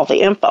has all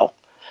the info.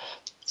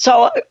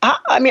 So,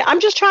 I mean, I'm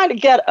just trying to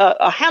get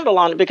a handle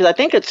on it, because I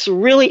think it's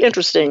really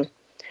interesting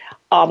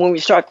when we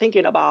start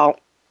thinking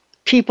about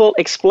people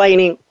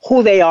explaining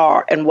who they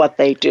are and what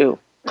they do.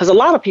 Because a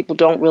lot of people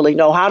don't really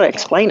know how to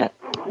explain it.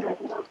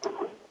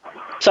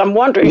 So I'm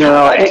wondering,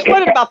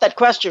 what about that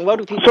question? What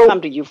do people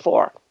come to you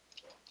for?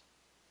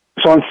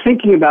 So I'm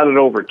thinking about it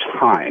over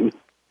time.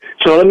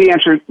 So let me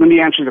answer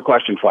the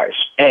question twice.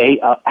 A,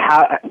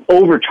 how,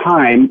 over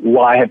time,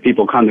 why have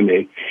people come to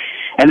me?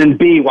 And then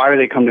B, why do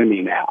they come to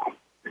me now?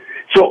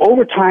 So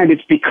over time,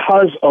 it's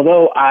because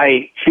although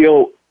I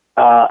feel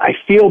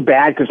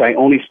bad because I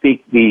only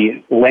speak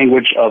the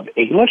language of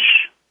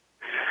English,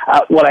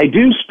 what I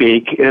do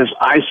speak is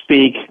I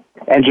speak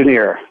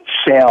engineer,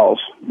 sales,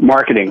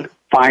 marketing,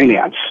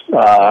 finance,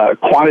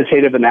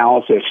 quantitative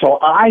analysis. So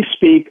I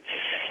speak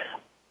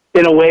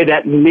in a way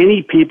that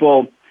many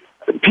people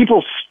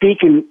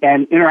speak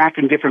and interact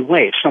in different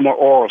ways. Some are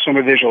oral, some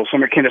are visual,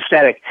 some are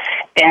kinesthetic.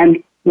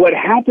 And what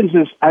happens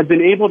is I've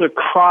been able to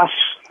cross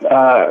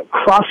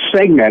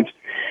segment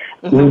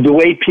the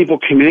way people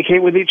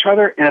communicate with each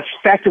other and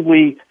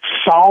effectively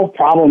solve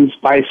problems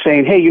by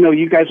saying, hey,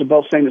 you guys are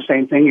both saying the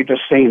same thing, you're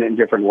just saying it in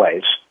different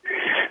ways.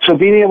 So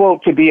being able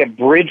to be a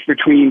bridge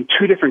between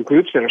two different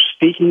groups that are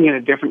speaking in a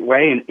different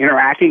way and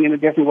interacting in a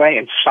different way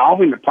and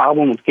solving the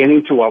problem of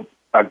getting to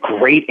a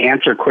great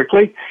answer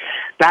quickly,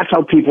 that's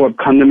how people have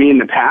come to me in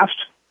the past.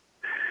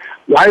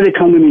 Why do they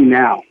come to me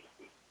now?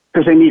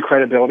 Because they need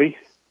credibility.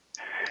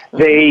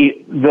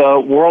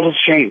 The world has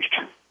changed.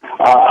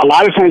 A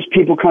lot of times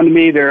people come to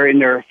me, they're in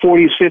their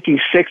 40s, 50s,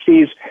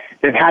 60s.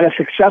 They've had a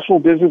successful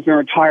business their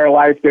entire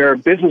life. Their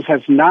business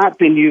has not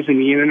been using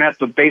the internet,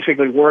 but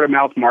basically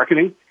word-of-mouth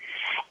marketing.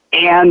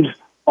 And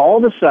all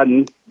of a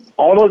sudden,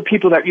 all of the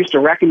people that used to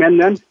recommend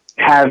them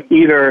have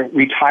either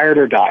retired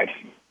or died.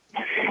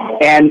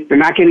 And they're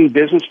not getting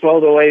business flow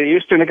the way they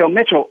used to. And they go,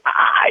 Mitchell,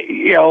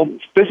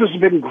 business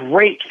has been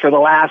great for the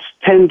last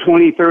 10,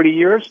 20, 30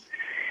 years,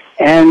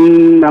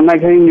 and I'm not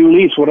getting new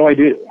leads. What do I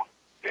do?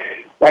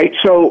 Right?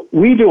 So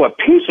we do a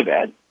piece of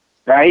it,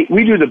 right?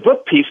 We do the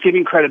book piece,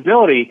 giving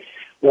credibility.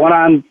 What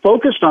I'm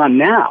focused on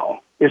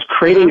now is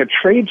creating a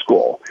trade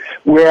school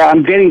where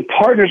I'm getting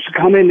partners to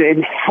come in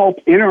and help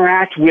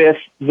interact with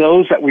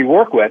those that we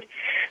work with.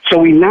 So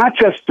we not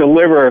just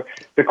deliver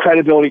the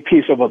credibility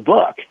piece of a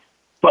book,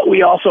 but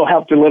we also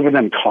help deliver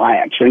them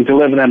clients and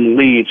deliver them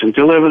leads and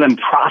deliver them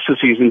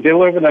processes and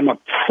deliver them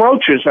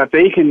approaches that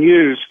they can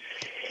use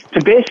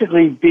to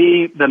basically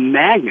be the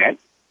magnet,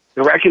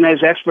 the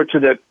recognized expert to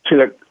the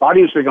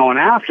audience they're going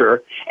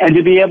after, and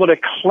to be able to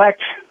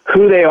collect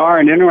who they are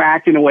and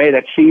interact in a way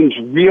that seems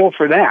real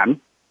for them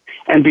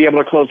and be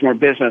able to close more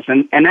business.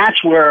 And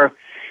that's where,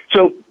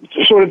 so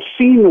sort of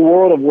seeing the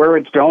world of where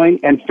it's going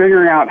and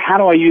figuring out how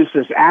do I use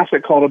this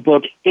asset called a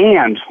book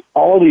and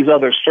all these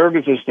other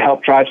services to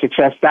help drive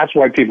success, that's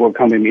why people are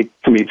coming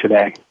to me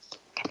today.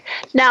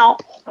 Now,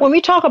 when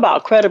we talk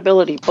about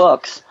credibility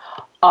books,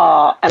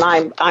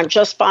 and I'm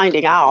just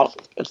finding out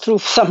through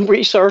some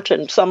research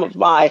and some of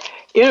my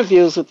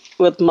interviews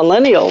with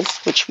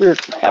millennials, which we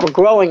have a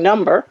growing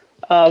number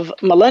of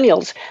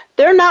millennials,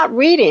 they're not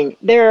reading,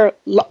 they're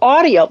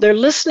audio, they're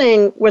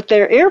listening with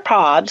their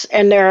earpods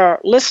and they're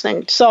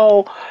listening.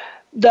 So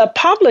the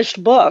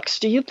published books,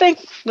 do you think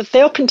that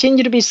they'll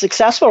continue to be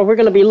successful, or we're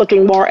going to be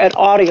looking more at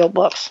audio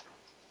books?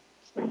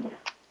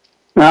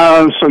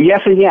 So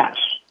yes and yes.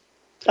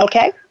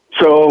 Okay.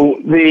 So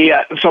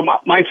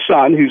my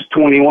son, who's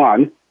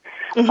 21,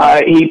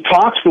 he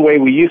talks the way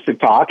we used to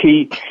talk.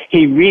 He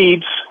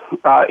reads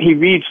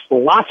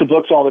lots of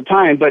books all the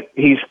time, but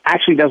he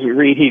actually doesn't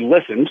read. He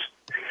listens,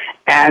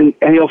 and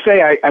he'll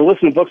say, I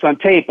listen to books on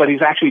tape, but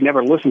he's actually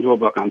never listened to a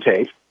book on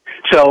tape.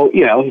 So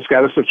he's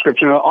got a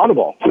subscription to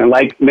Audible, and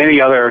like many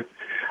other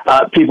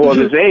people of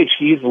his age,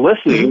 he's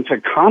listening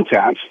to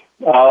content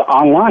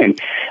online.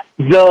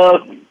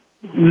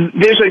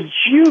 There's a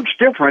huge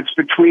difference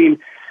between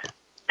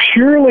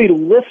purely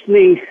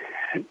listening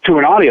to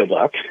an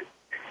audiobook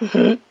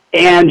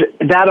and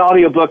that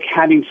audiobook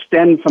having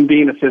stemmed from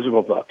being a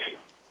physical book.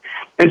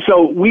 And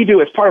so we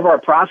do, as part of our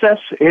process,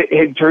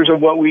 in terms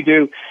of what we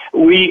do,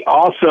 we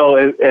also,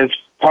 as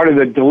part of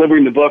the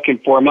delivering the book in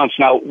 4 months,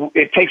 now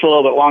it takes a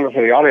little bit longer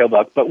for the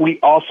audiobook, but we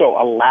also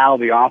allow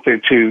the author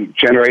to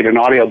generate an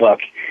audiobook.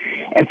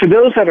 And for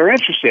those that are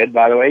interested,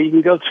 by the way, you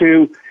can go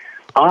to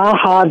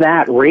AHA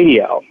That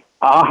Radio,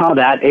 AHA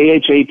That,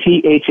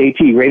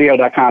 AHATHAT,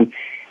 radio.com,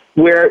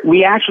 where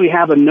we actually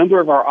have a number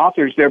of our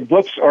authors, their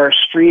books are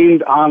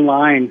streamed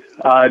online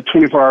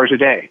 24 hours a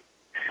day.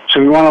 So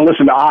if you want to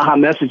listen to AHA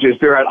messages,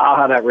 they're at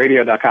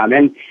ahathatradio.com.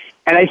 And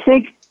I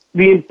think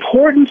the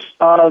importance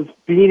of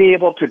being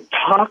able to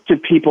talk to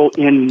people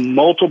in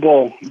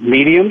multiple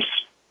mediums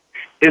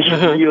is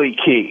really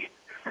key.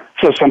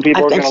 So some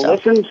people are going to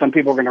listen, some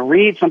people are going to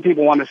read, some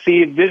people want to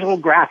see visual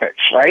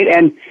graphics,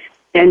 right?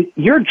 And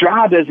your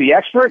job as the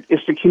expert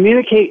is to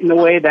communicate in the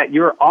way that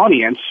your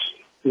audience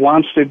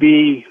wants to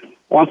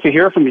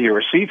hear from you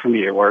or see from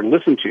you or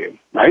listen to you,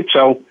 right?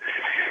 So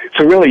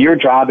really your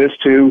job is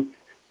to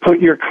put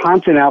your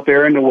content out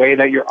there in the way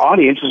that your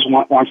audience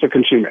wants to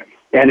consume it.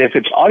 And if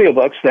it's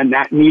audiobooks, then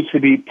that needs to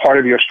be part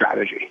of your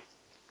strategy.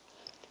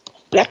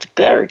 That's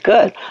very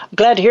good. I'm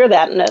glad to hear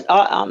that.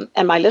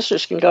 And my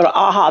listeners can go to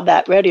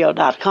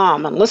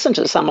ahathatradio.com and listen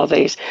to some of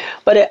these.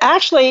 But it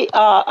actually,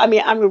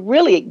 I'm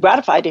really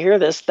gratified to hear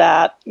this,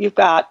 that you've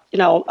got, a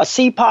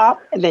CPOP,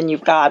 and then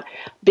you've got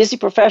busy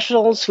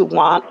professionals who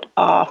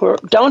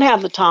don't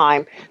have the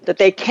time, that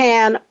they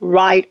can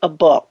write a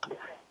book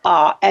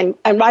and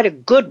write a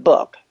good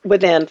book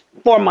within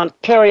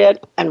 4-month period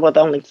and with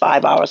only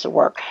 5 hours of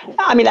work.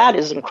 I mean, that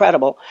is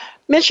incredible.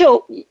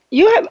 Mitchell,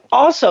 you have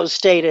also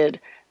stated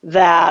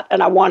that,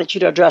 and I wanted you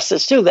to address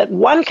this too, that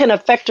one can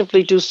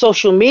effectively do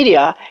social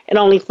media in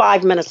only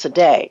 5 minutes a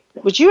day.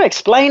 Would you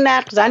explain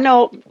that? Because I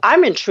know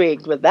I'm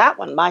intrigued with that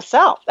one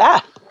myself.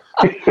 I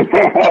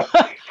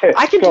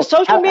can do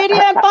social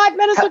media in 5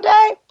 minutes a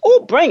day?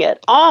 Oh, bring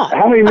it on.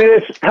 How many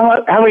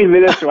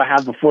minutes do I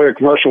have before the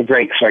commercial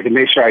break so I can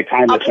make sure I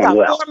time this one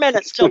well? 4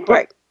 minutes till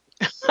break.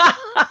 So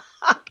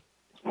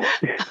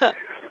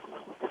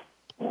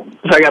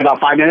I got about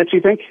 5 minutes,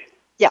 you think?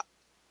 Yeah.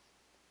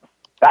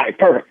 All right,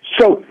 perfect.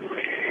 So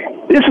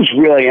this is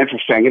really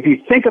interesting. If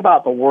you think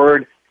about the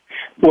word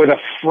or the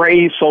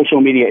phrase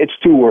social media, it's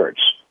 2 words.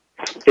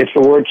 It's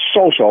the word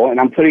social, and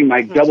I'm putting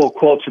my double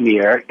quotes in the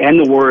air, and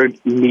the word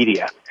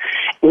media.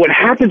 What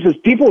happens is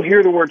people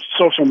hear the word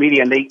social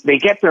media, and they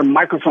get their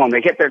microphone,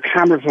 they get their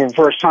camera for the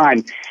first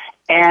time,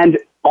 and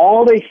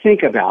all they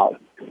think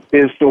about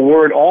is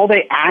all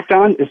they act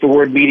on is the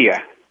word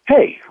media.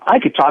 Hey, I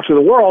could talk to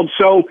the world,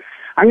 so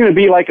I'm going to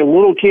be like a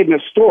little kid in a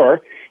store,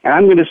 and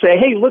I'm going to say,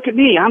 hey, look at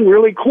me. I'm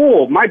really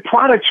cool. My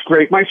product's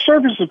great. My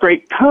service is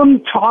great.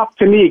 Come talk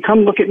to me.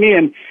 Come look at me.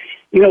 And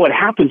what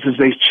happens is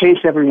they chase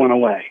everyone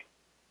away.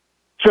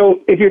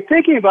 So if you're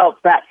thinking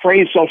about that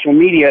phrase social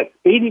media,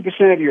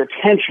 80% of your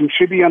attention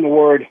should be on the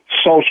word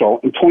social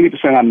and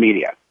 20% on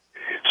media.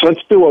 So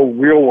let's do a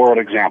real-world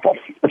example.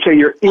 Let's say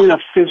you're in a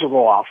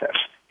physical office.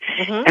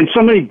 Mm-hmm. And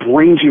somebody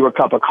brings you a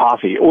cup of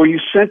coffee, or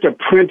you sent a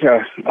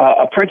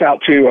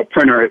printout to a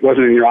printer. It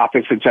wasn't in your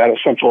office; it's at a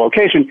central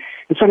location.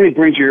 And somebody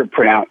brings you your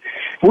printout.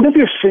 What if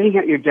you're sitting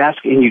at your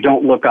desk and you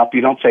don't look up? You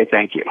don't say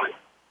thank you,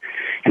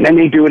 and then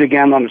they do it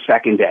again on the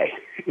second day.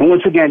 And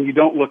once again, you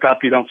don't look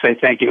up. You don't say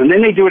thank you, and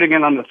then they do it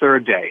again on the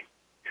third day.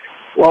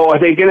 Well, are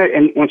they gonna?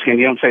 And once again,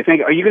 you don't say thank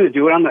you. Are you going to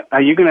do it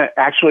Are you going to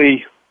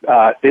actually?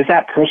 Is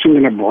that person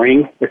going to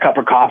bring the cup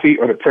of coffee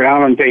or the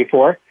printout on day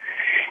 4?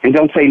 And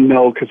don't say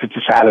no because it's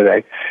a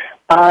Saturday.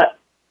 The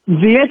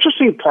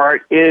interesting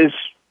part is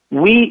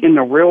we, in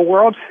the real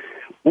world,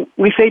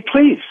 we say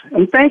please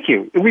and thank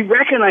you. And we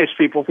recognize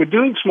people for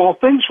doing small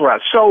things for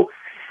us. So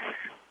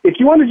if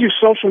you want to do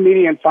social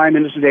media in 5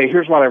 minutes a day,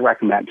 here's what I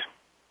recommend.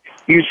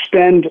 You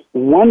spend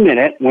 1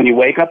 minute when you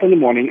wake up in the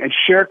morning and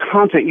share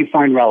content you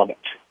find relevant.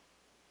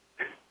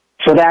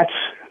 So that's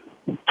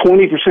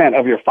 20%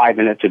 of your 5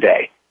 minutes a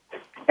day.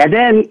 And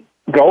then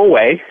go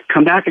away,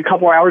 come back a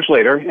couple hours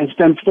later, and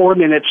spend 4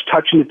 minutes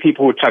touching the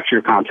people who touch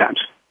your content.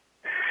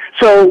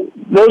 So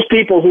those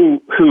people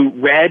who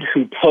read,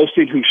 who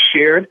posted, who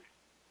shared,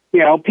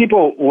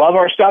 people love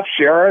our stuff,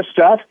 share our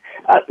stuff.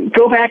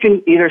 Go back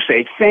and either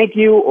say thank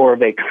you, or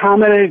they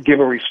commented, give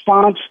a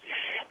response.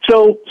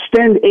 So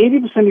spend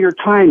 80% of your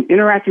time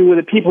interacting with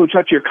the people who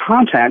touch your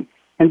content,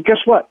 and guess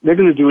what? They're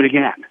going to do it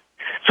again.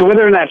 So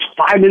whether that's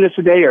 5 minutes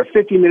a day or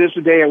 50 minutes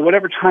a day or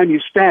whatever time you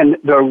spend,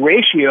 the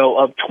ratio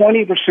of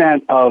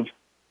 20% of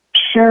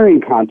sharing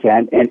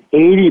content and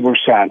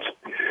 80%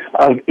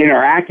 of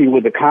interacting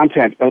with the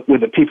content,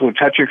 with the people who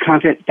touch your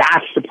content,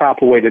 that's the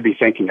proper way to be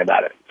thinking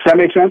about it. Does that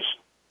make sense?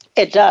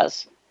 It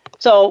does.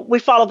 So we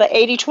follow the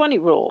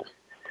 80-20 rule,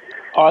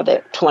 or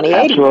the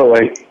 20-80.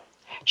 Absolutely.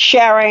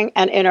 Sharing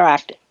and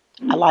interacting.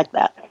 I like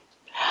that.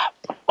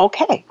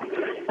 Okay.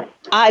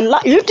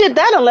 You did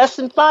that in less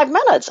than 5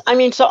 minutes. I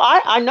mean, so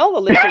I know the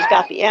listeners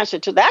got the answer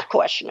to that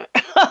question.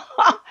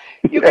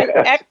 You can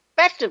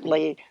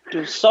effectively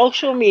do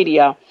social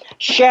media,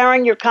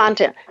 sharing your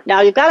content.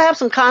 Now, you've got to have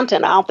some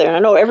content out there. And I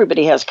know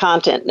everybody has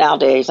content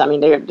nowadays. I mean,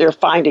 they're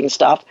finding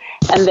stuff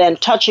and then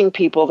touching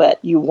people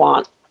that you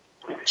want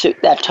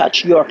that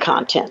touch your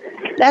content.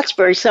 That's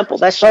very simple.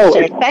 That's just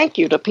saying thank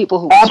you to people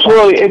who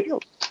absolutely.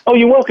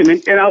 You're welcome.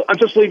 And I'll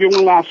just leave you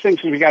one last thing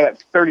since we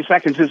got 30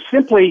 seconds. Is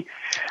simply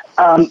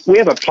we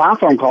have a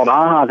platform called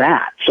Aha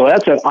That. So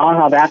that's at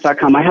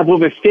ahathat.com. I have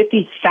over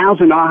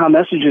 50,000 Aha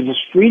messages. It's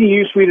free to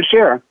use, free to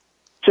share.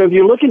 So if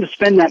you're looking to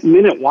spend that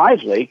minute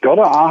wisely, go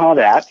to Aha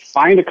That,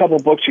 find a couple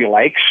of books you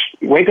like,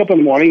 wake up in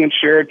the morning and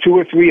share 2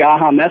 or 3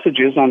 Aha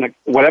messages on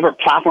whatever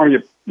platform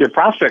your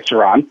prospects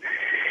are on.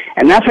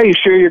 And that's how you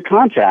share your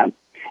content.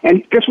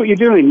 And guess what you're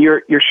doing?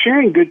 You're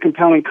sharing good,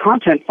 compelling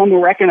content from a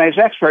recognized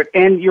expert,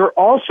 and you're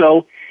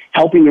also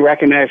helping the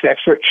recognized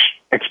expert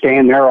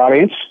expand their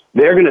audience.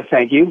 They're going to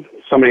thank you,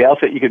 somebody else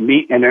that you can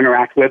meet and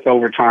interact with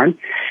over time.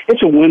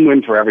 It's a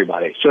win-win for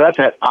everybody. So that's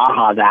at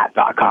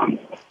ahathat.com.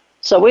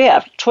 So we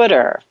have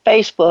Twitter,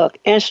 Facebook,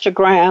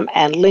 Instagram,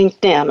 and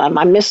LinkedIn. Am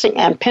I missing?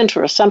 And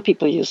Pinterest. Some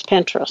people use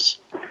Pinterest.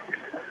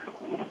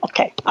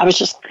 Okay, I was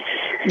just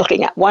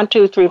looking at 1,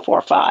 2, 3,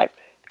 4, 5.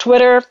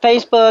 Twitter,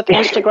 Facebook,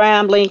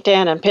 Instagram,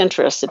 LinkedIn, and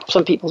Pinterest.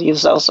 Some people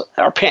use those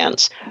or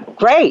pins.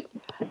 Great.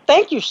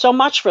 Thank you so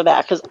much for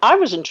that, because I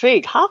was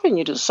intrigued. How can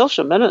you do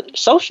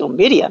social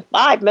media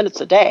 5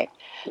 minutes a day?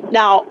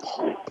 Now,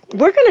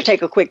 we're going to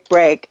take a quick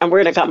break, and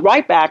we're going to come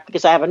right back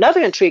because I have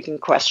another intriguing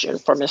question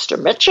for Mr.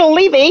 Mitchell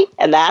Levy,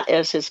 and that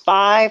is his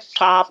 5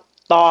 top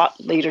thought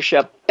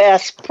leadership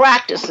best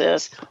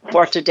practices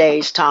for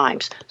today's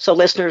times. So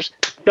listeners,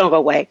 don't go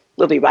away.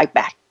 We'll be right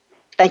back.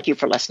 Thank you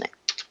for listening.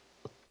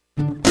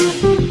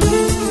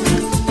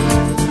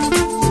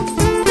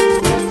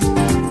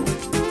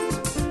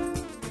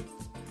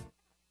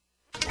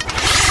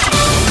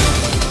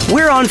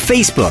 We're on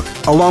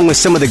Facebook, along with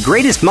some of the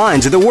greatest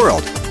minds of the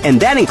world,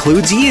 and that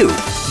includes you.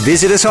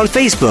 Visit us on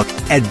Facebook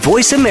at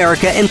Voice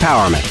America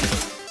Empowerment.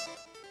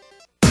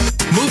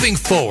 Moving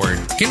forward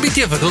can be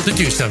difficult to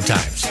do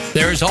sometimes.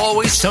 There is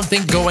always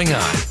something going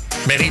on.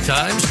 Many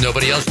times,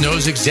 nobody else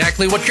knows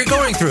exactly what you're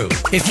going through.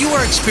 If you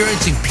are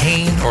experiencing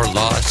pain or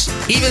loss,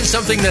 even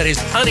something that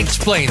is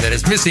unexplained that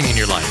is missing in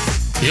your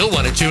life, you'll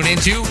want to tune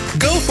into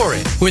Go For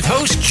It with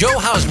host Joe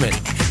Hausman.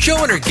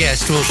 Joe and her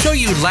guests will show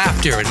you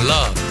laughter and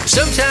love.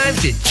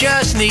 Sometimes you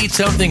just need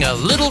something a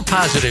little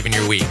positive in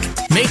your week.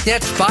 Make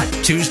that spot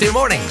Tuesday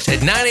mornings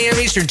at 9 a.m.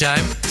 Eastern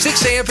Time,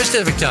 6 a.m.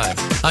 Pacific Time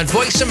on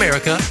Voice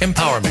America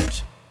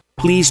Empowerment.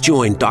 Please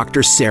join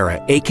Dr.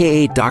 Sarah,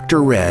 a.k.a.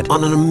 Dr. Red,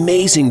 on an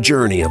amazing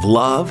journey of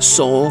love,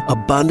 soul,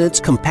 abundance,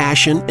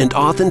 compassion, and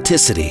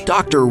authenticity.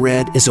 Dr.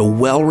 Red is a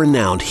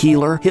well-renowned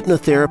healer,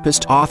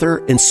 hypnotherapist,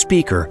 author, and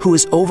speaker who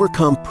has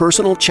overcome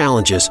personal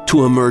challenges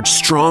to emerge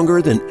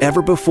stronger than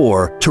ever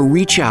before to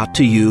reach out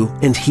to you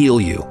and heal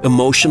you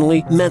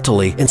emotionally,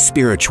 mentally, and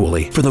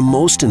spiritually for the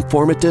most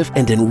informative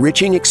and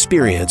enriching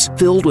experience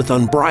filled with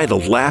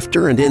unbridled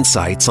laughter and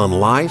insights on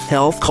life,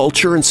 health,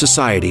 culture, and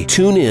society.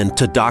 Tune in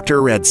to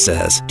Dr. Red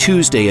Says,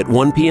 Tuesday at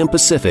 1 p.m.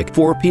 Pacific,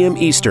 4 p.m.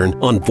 Eastern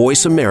on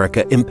Voice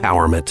America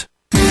Empowerment.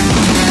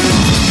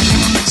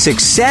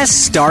 Success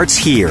starts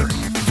here.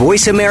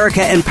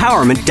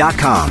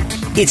 VoiceAmericaEmpowerment.com.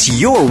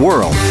 It's your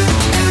world.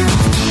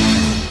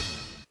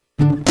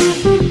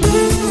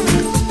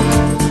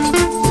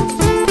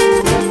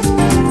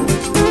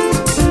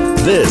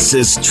 This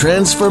is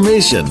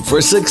Transformation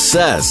for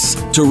Success.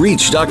 To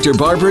reach Dr.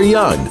 Barbara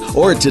Young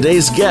or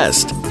today's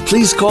guest,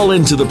 please call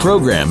into the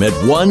program at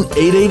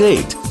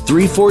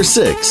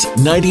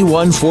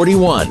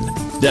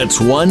 1-888-346-9141. That's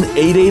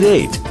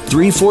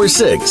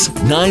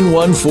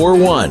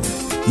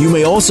 1-888-346-9141. You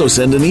may also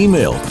send an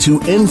email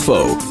to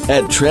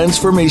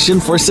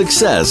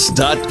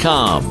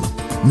info@transformationforsuccess.com.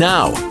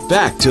 Now,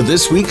 back to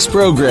this week's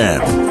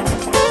program.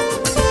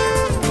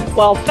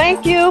 Well,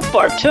 thank you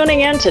for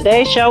tuning in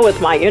today's show with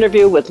my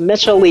interview with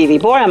Mitchell Levy.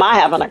 Boy, am I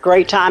having a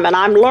great time, and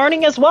I'm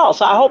learning as well.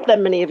 So I hope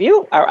that many of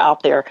you are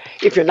out there.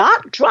 If you're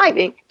not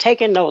driving,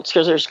 taking notes,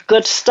 because there's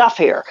good stuff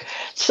here.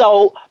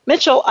 So,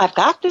 Mitchell, I've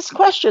got this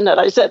question that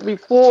I said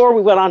before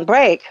we went on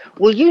break.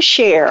 Will you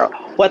share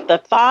what the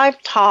 5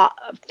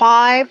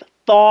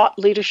 thought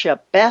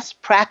leadership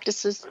best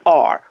practices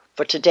are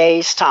for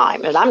today's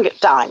time? And I'm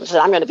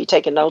going to be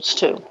taking notes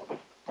too.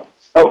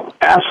 Oh,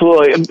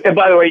 absolutely. And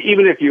by the way,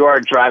 even if you are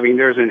driving,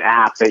 there's an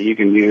app that you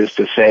can use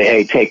to say,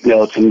 hey, take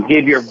notes and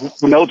give your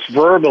notes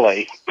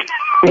verbally.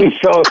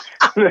 So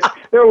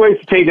there are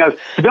ways to take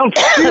notes. Don't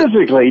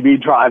physically be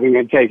driving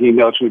and taking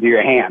notes with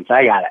your hands.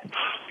 I got it.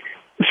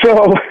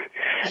 So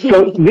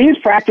these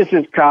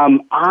practices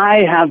come, I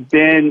have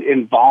been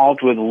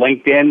involved with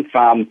LinkedIn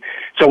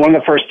so one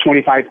of the first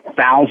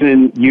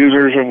 25,000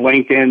 users of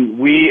LinkedIn.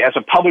 We, as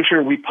a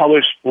publisher, we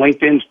published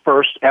LinkedIn's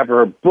first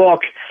ever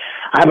book.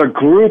 I have a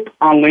group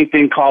on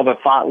LinkedIn called the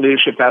Thought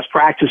Leadership Best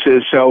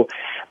Practices. So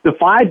the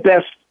 5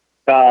 best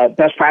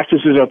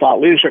practices of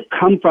thought leadership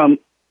come from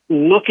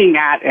looking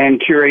at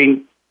and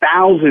curating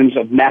thousands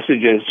of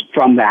messages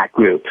from that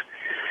group.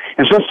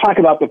 And so let's talk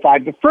about the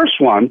 5. The first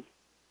one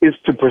is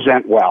to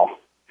present well.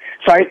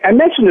 So I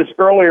mentioned this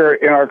earlier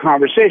in our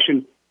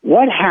conversation.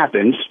 What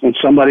happens when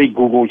somebody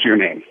Googles your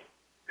name?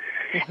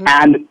 Mm-hmm.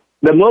 And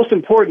the most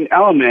important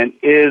element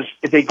is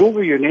if they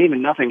Google your name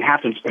and nothing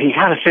happens, you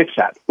got to fix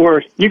that.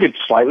 Or you could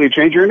slightly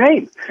change your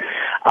name.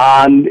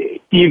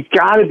 You've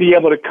got to be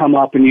able to come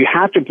up and you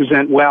have to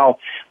present well.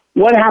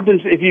 What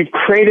happens if you've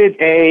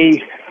created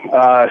a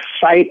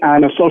site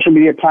on a social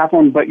media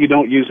platform but you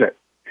don't use it?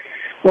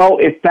 Well,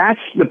 if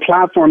that's the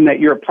platform that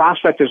your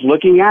prospect is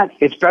looking at,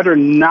 it's better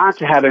not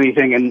to have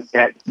anything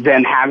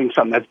than having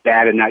something that's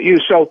bad and not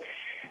used. So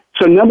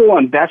number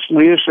one, best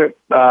leadership,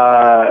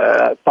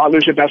 thought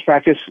leadership best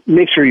practice,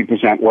 make sure you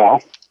present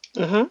well.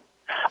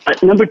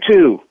 Mm-hmm. Number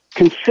 2,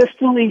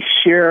 consistently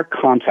share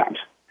content.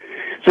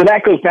 So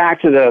that goes back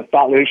to the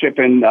thought leadership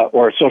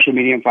or social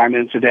media in 5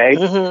 minutes a day.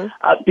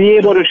 Mm-hmm. Be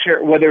able to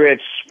share, whether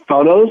it's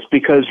photos,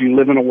 because you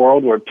live in a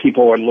world where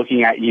people are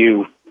looking at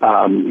you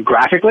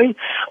graphically,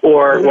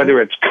 or mm-hmm. whether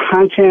it's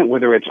content,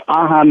 whether it's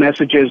aha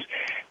messages,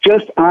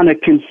 just on a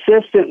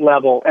consistent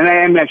level. And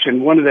I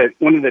mentioned one of the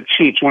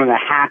cheats, one of the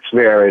hacks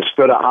there is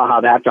go to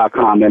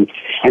ahathat.com and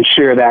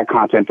share that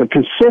content. But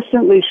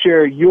consistently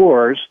share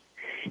yours,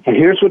 and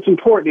here's what's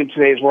important in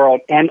today's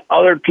world, and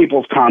other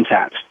people's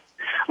content.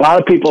 A lot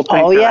of people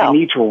think that yeah. I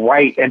need to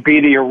write and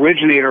be the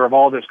originator of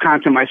all this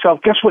content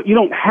myself. Guess what? You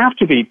don't have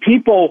to be.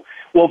 People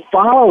will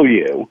follow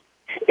you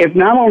if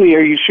not only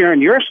are you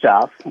sharing your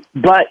stuff,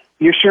 but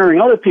you're sharing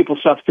other people's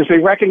stuff because they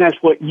recognize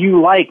what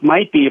you like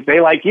might be, if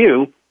they like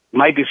you,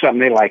 might be something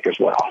they like as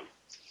well.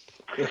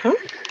 Mm-hmm.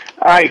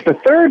 All right, the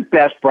third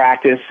best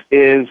practice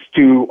is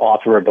to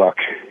author a book.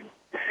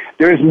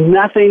 There's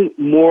nothing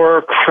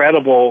more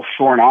credible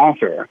for an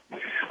author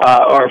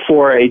or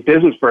for a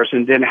business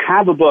person than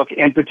have a book,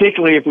 and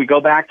particularly if we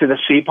go back to the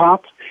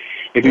CPOP,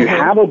 if you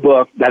have a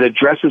book that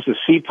addresses the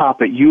CPOP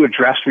that you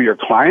address for your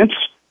clients,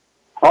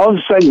 all of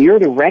a sudden you're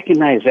the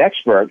recognized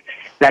expert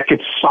that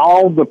could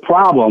solve the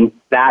problem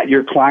that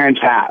your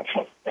clients have.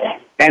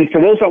 And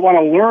for those that want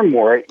to learn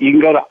more, you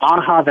can go to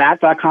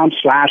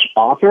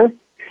ahathat.com/author.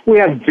 We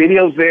have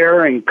videos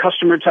there and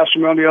customer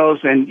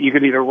testimonials, and you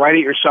can either write it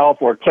yourself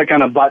or click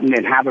on a button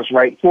and have us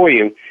write for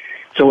you.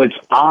 So it's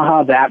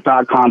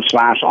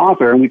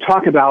ahathat.com/author, and we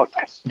talk about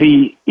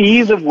the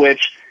ease of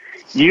which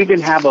you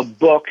can have a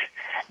book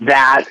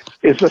that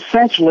is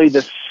essentially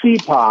the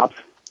CPOP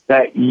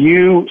that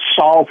you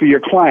solve for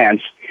your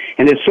clients,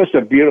 and it's just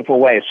a beautiful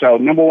way. So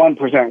number one,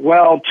 present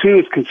well. 2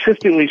 is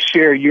consistently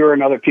share your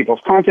and other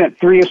people's content.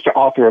 3 is to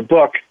author a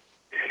book.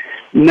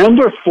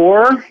 Number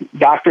 4,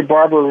 Dr.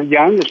 Barbara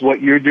Young, is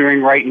what you're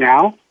doing right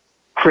now,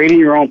 creating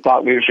your own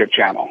thought leadership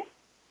channel.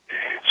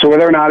 So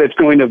whether or not it's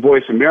going to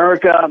Voice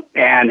America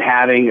and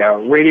having a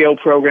radio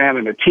program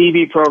and a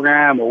TV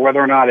program, or whether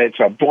or not it's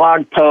a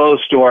blog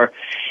post, or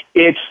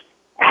it's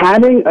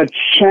having a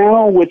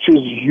channel which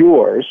is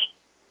yours,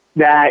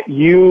 that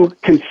you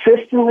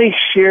consistently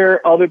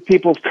share other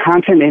people's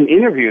content and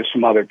interviews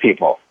from other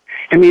people.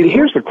 I mean,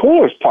 here's the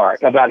coolest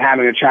part about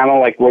having a channel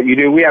like what you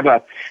do. We have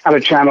a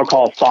channel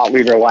called Thought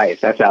Leader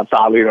Life. That's at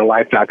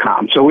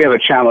thoughtleaderlife.com. So we have a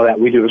channel that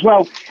we do as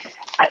well.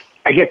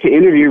 I get to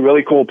interview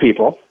really cool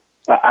people.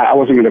 I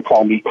wasn't going to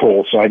call me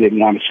cool, so I didn't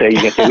want to say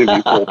you get to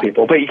interview cool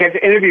people. But you get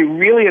to interview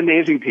really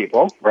amazing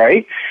people,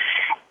 right?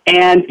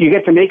 And you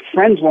get to make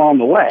friends along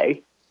the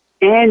way.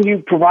 And you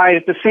provide,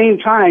 at the same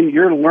time,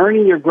 you're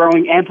learning, you're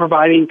growing, and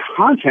providing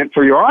content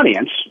for your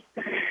audience.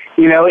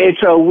 You know,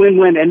 it's a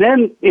win-win. And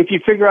then if you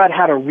figure out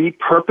how to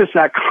repurpose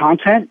that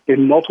content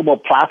in multiple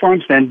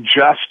platforms than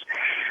just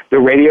the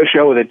radio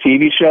show or the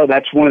TV show,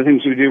 that's one of the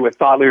things we do with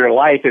Thought Leader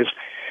Life is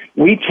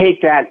we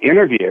take that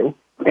interview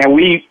and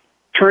we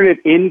turn it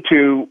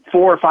into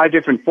 4 or 5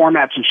 different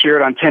formats and share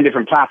it on 10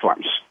 different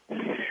platforms,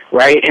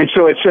 right? And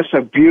so it's just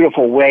a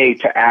beautiful way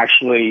to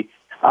actually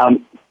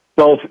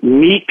both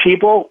meet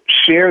people,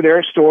 share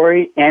their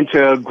story, and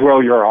to grow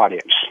your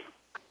audience.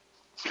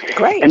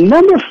 Great. And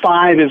number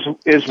 5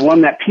 is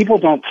one that people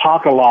don't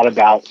talk a lot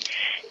about.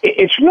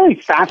 It's really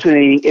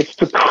fascinating. It's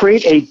to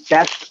create a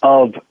best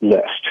of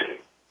list,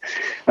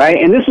 right?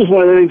 And this is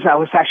one of the things I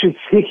was actually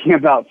thinking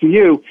about for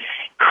you,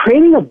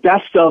 creating a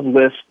best of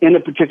list in a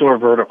particular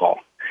vertical.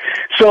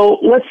 So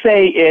let's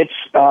say it's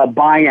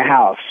buying a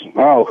house.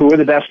 Oh, who are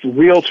the best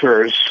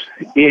realtors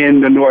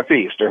in the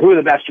Northeast? Or who are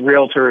the best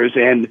realtors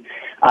in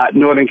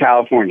Northern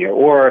California?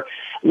 Or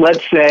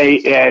let's say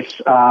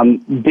it's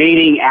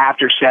dating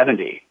after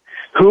 70.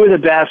 Who are the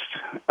best?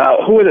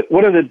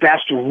 What are the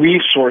best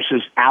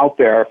resources out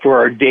there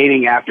for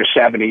dating after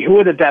 70? Who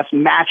are the best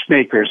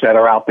matchmakers that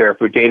are out there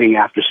for dating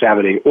after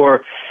 70?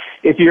 Or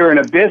if you're in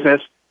a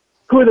business,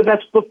 who are the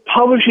best book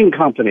publishing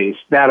companies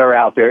that are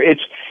out there?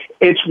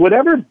 It's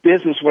whatever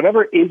business,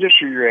 whatever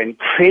industry you're in,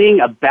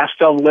 creating a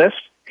best of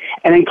list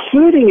and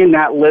including in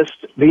that list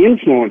the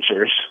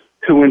influencers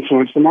who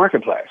influence the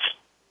marketplace.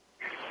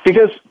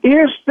 Because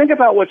think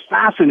about what's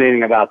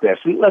fascinating about this.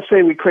 Let's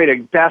say we create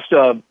a best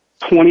of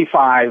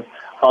 25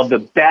 of the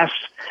best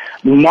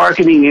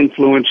marketing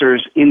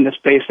influencers in the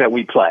space that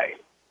we play,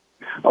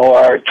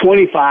 or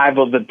 25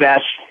 of the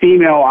best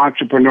female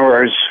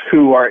entrepreneurs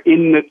who are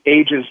in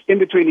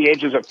between the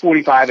ages of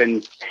 45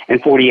 and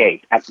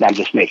 48. I'm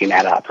just making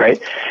that up, right?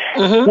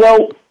 Mm-hmm.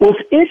 Well, what's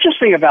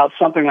interesting about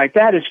something like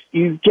that is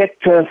you get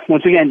to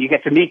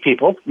meet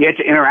people, you get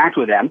to interact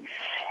with them.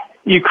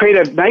 You create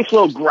a nice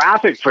little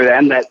graphic for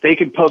them that they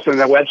can post on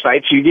their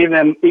websites. You give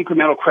them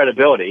incremental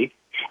credibility,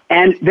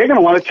 and they're going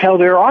to want to tell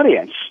their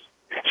audience.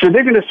 So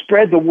they're going to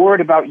spread the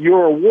word about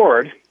your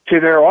award to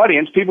their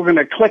audience. People are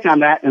going to click on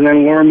that and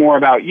then learn more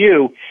about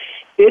you.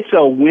 It's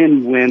a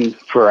win-win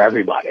for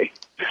everybody.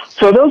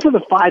 So those are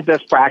the 5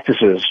 best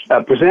practices.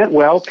 Present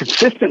well,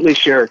 consistently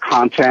share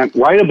content,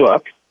 write a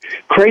book,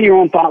 create your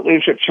own thought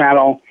leadership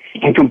channel,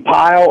 and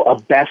compile a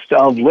best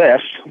of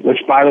list, which,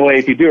 by the way,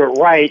 if you do it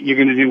right, you're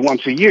going to do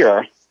once a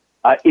year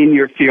in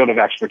your field of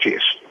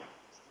expertise.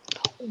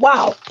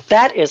 Wow,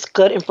 that is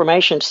good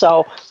information.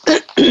 So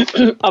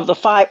of the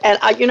 5,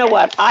 and you know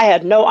what? I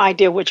had no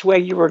idea which way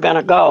you were going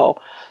to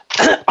go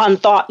on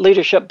thought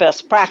leadership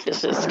best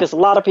practices, because a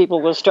lot of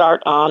people will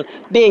start on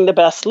being the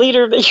best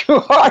leader that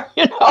you are,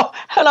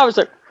 and I was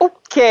like,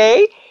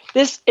 okay,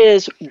 this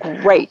is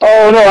great.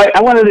 Oh, no, I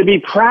wanted to be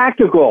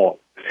practical.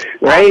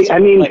 Right? Absolutely. I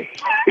mean,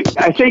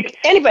 I think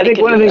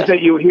one of the things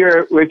that you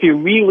hear, if you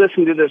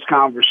re-listen to this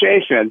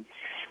conversation,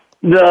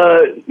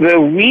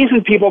 the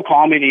reason people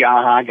call me the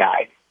aha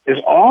guy is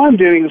all I'm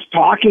doing is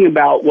talking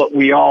about what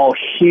we all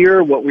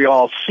hear, what we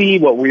all see,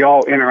 what we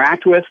all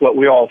interact with, what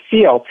we all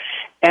feel.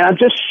 And I'm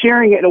just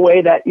sharing it in a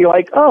way that you're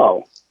like,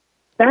 oh,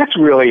 that's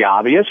really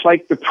obvious.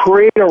 Like the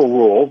Pareto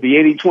rule, the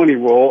 80-20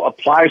 rule,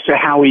 applies to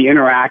how we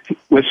interact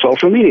with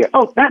social media.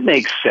 Oh, that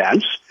makes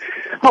sense.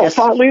 Oh,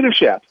 thought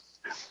leadership.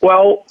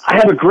 Well, I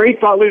have a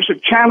great thought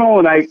leadership channel,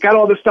 and I got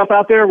all this stuff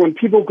out there. When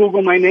people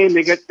Google my name,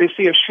 they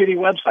see a shitty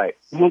website.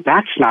 Well,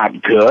 that's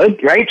not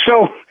good, right?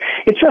 So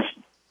it's just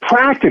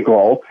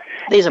practical.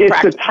 These are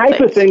it's the type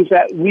of things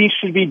that we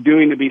should be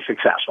doing to be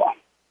successful.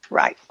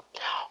 Right.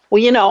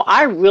 Well,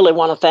 I really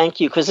want to thank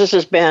you because this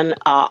has been,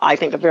 I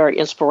think, a very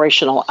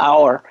inspirational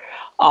hour.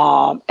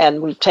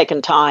 And we've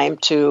taken time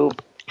to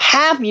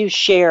have you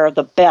share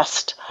the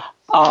best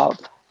of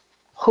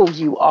who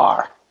you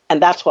are. And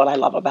that's what I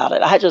love about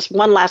it. I had just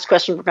one last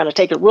question. We're going to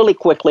take it really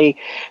quickly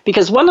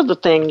because one of the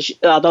things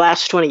the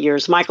last 20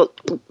 years, Michael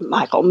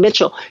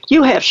Mitchell,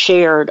 you have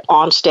shared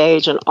on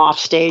stage and off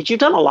stage. You've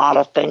done a lot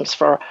of things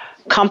for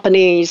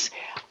companies,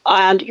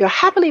 and you're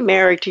happily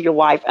married to your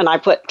wife. And I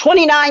put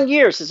 29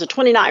 years. Is it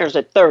 29 or is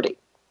it 30?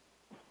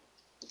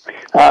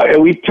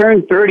 We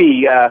turned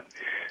 30. I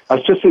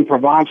was just in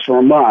Provence for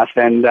a month,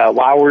 and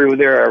while we were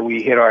there,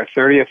 we hit our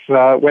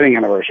 30th wedding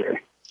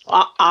anniversary.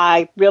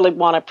 I really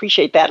want to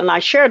appreciate that. And I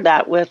shared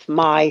that with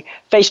my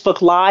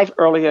Facebook Live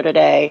earlier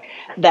today,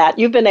 that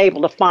you've been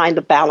able to find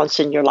the balance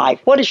in your life.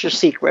 What is your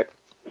secret?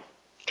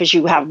 Because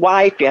you have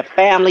wife, you have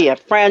family, you have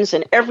friends,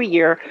 and every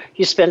year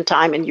you spend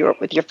time in Europe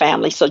with your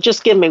family. So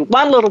just give me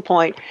one little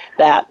point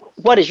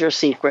what is your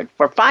secret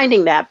for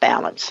finding that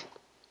balance?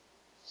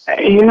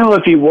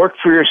 If you work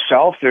for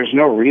yourself, there's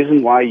no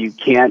reason why you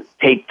can't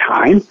take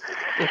time.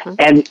 Mm-hmm.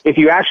 And if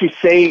you actually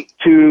say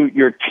to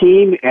your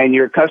team and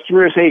your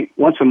customers, hey,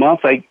 once a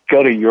month I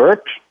go to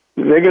Europe,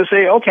 they're going to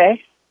say, okay.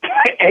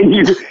 and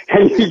you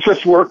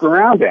just work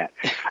around that.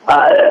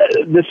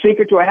 The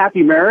secret to a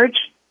happy marriage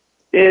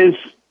is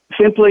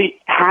simply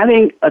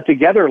having a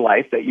together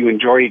life that you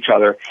enjoy each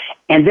other,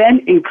 and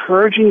then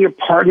encouraging your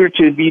partner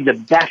to be the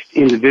best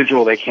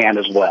individual they can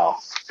as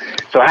well.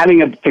 So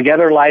having a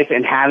together life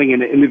and having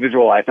an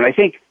individual life. And I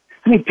think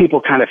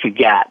people kind of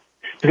forget,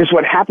 because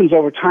what happens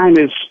over time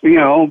is,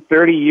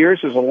 30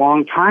 years is a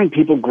long time.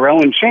 People grow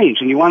and change,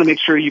 and you want to make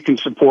sure you can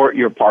support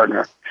your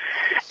partner.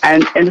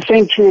 And the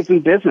same true is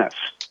in business.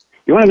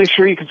 You want to make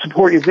sure you can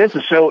support your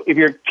business. So if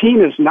your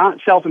team is not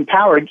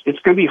self-empowered, it's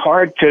going to be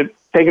hard to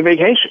take a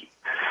vacation.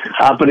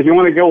 But if you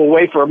want to go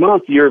away for a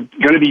month, you're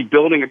going to be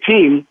building a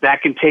team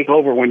that can take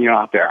over when you're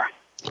not there.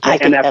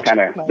 And that's kind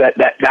of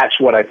that's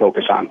what I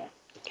focus on.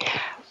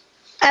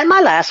 And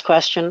my last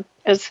question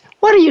is,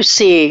 what do you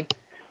see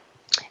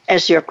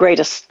as your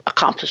greatest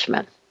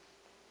accomplishment?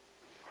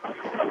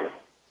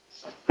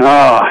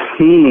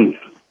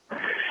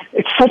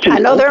 It's such an I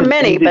know there are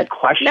many, but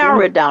question. Narrow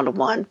it down to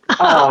one.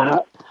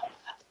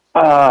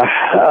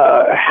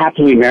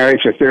 Happily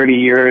married for 30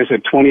 years, a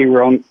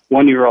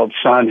 21-year-old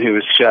son who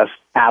is just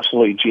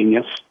absolutely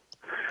genius.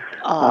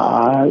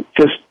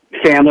 Just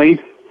family,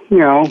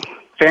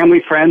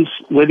 family, friends,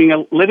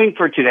 living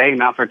for today,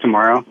 not for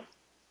tomorrow.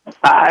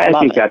 I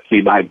think that's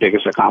my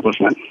biggest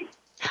accomplishment.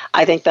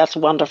 I think that's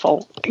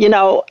wonderful.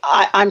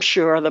 I'm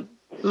sure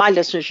my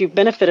listeners, you've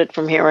benefited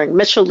from hearing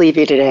Mitchell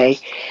Levy today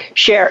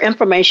share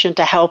information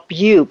to help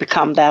you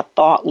become that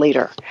thought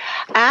leader.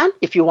 And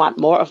if you want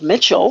more of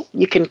Mitchell,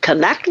 you can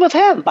connect with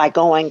him by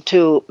going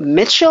to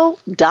mitchell.levy,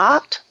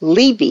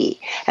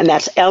 and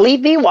that's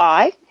Levy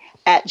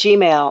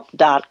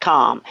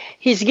 @gmail.com.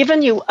 He's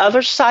given you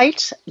other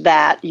sites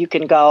that you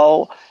can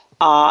go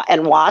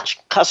and watch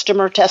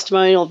customer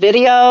testimonial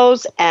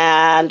videos,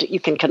 and you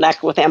can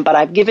connect with him. But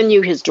I've given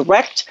you his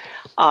direct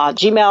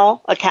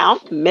Gmail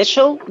account,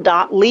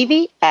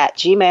 mitchell.levy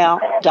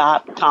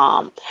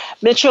 @gmail.com.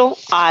 Mitchell,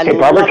 Hey,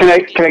 Barbara,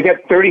 can I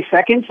get 30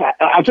 seconds?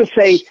 I'll just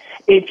say,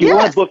 if you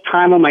want to book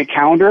time on my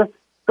calendar,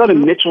 go to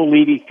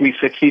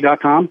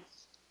mitchelllevy360.com.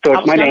 So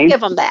it's my name,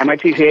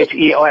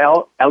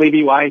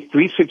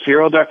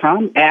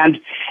 mitchelllevy360.com,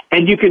 and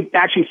you can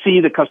actually see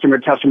the customer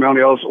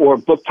testimonials or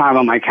book time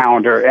on my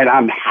calendar, and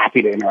I'm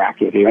happy to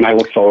interact with you, and I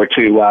look forward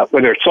to,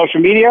 whether it's social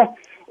media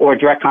or a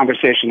direct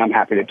conversation, I'm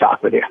happy to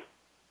talk with you.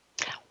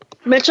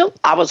 Mitchell,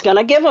 I was going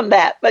to give him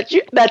that, but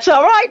that's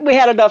all right. We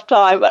had enough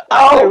time, but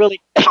I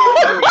really,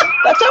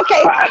 that's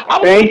okay.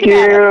 Thank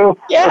you.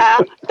 Yeah,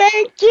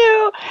 thank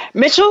you.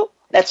 Mitchell,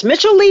 that's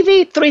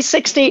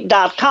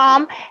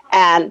mitchelllevy360.com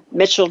and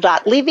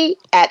mitchell.levy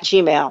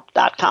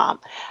 @gmail.com.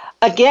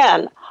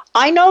 Again,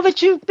 I know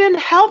that you've been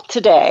helped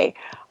today.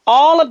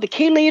 All of the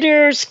key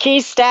leaders, key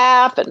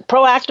staff, and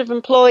proactive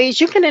employees,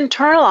 you can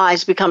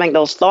internalize becoming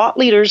those thought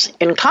leaders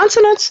in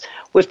consonance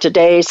with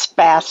today's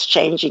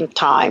fast-changing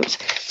times.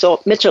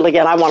 So, Mitchell,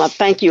 again, I want to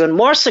thank you and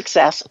more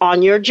success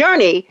on your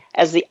journey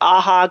as the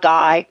AHA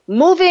guy,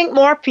 moving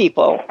more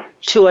people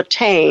to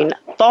attain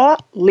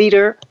thought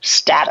leader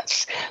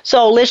status.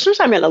 So, listeners,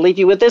 I'm going to leave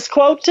you with this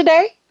quote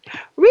today.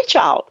 Reach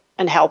out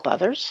and help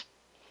others.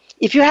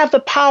 If you have the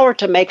power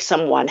to make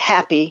someone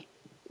happy,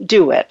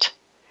 do it.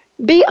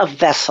 Be a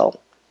vessel.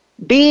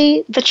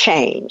 Be the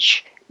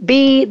change.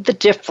 Be the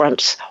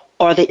difference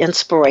or the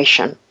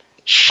inspiration.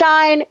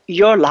 Shine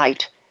your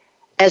light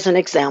as an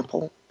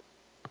example.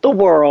 The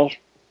world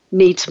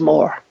needs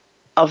more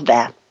of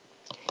that.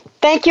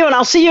 Thank you, and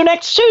I'll see you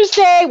next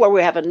Tuesday where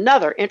we have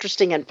another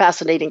interesting and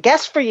fascinating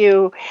guest for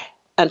you.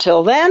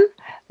 Until then,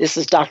 this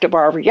is Dr.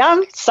 Barbara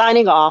Young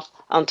signing off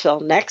until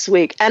next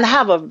week, and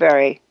have a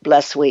very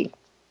blessed week.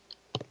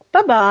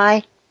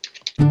 Bye-bye.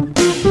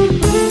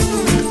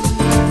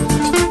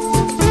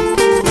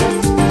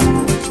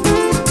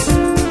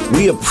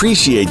 We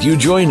appreciate you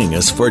joining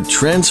us for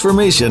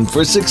Transformation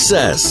for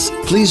Success.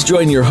 Please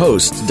join your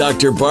host,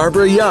 Dr.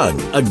 Barbara Young,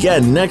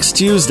 again next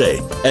Tuesday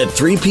at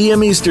 3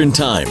 p.m. Eastern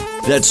Time.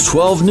 That's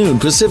 12 noon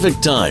Pacific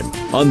Time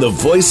on the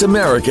Voice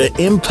America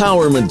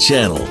Empowerment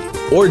Channel.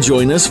 Or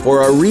join us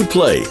for our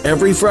replay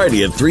every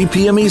Friday at 3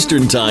 p.m.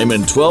 Eastern Time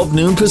and 12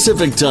 noon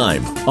Pacific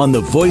Time on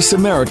the Voice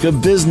America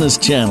Business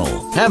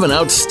Channel. Have an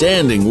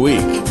outstanding week.